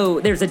know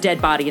there's a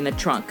dead body in the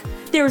trunk.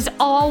 There's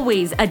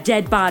always a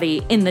dead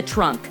body in the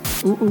trunk.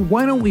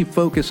 Why don't we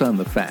focus on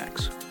the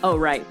facts? Oh,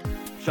 right.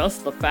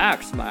 Just the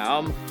facts,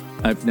 ma'am.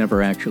 I've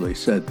never actually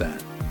said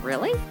that.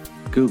 Really?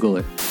 Google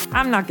it.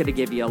 I'm not gonna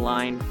give you a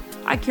line.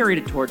 I carried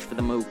a torch for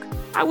the mook.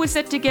 I was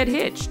set to get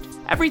hitched.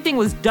 Everything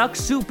was duck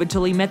soup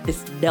until he met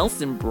this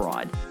Nelson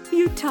broad.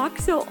 You talk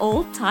so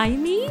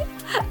old-timey?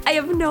 I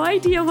have no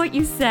idea what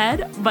you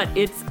said, but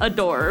it's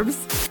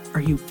adorbs. Are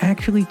you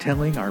actually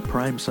telling our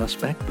prime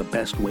suspect the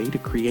best way to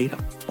create a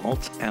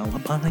false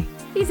alibi?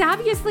 He's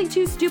obviously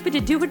too stupid to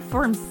do it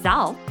for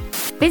himself.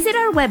 Visit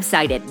our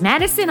website at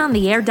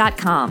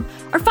madisonontheair.com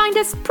or find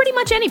us pretty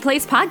much any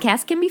place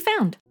podcasts can be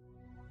found.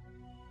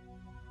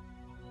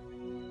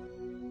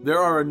 There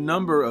are a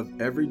number of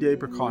everyday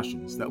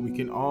precautions that we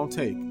can all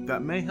take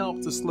that may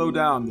help to slow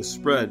down the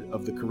spread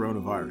of the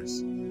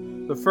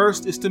coronavirus. The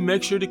first is to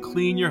make sure to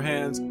clean your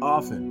hands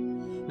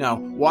often. Now,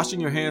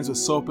 washing your hands with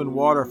soap and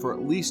water for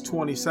at least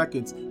 20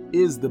 seconds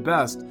is the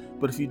best,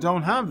 but if you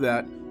don't have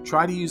that,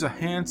 try to use a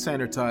hand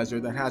sanitizer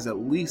that has at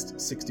least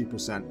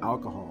 60%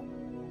 alcohol.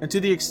 And to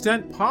the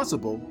extent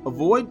possible,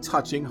 avoid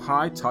touching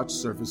high-touch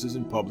surfaces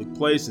in public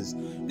places.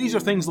 These are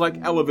things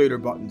like elevator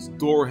buttons,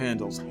 door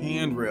handles,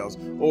 handrails,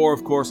 or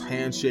of course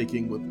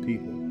handshaking with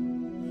people.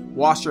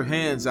 Wash your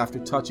hands after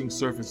touching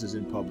surfaces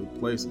in public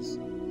places.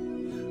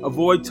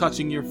 Avoid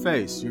touching your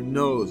face, your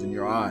nose, and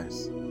your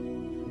eyes.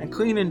 And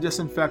clean and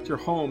disinfect your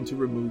home to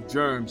remove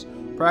germs.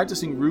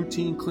 Practicing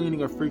routine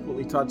cleaning of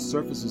frequently touched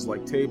surfaces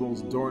like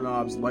tables,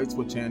 doorknobs, light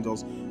switch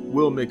handles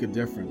will make a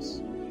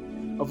difference.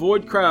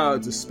 Avoid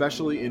crowds,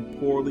 especially in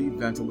poorly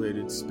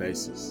ventilated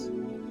spaces.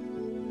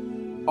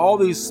 All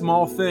these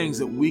small things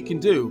that we can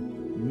do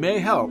may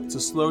help to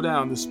slow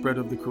down the spread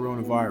of the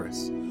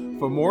coronavirus.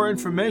 For more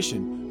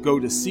information, go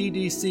to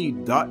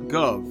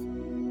cdc.gov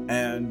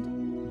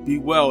and be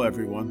well,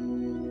 everyone.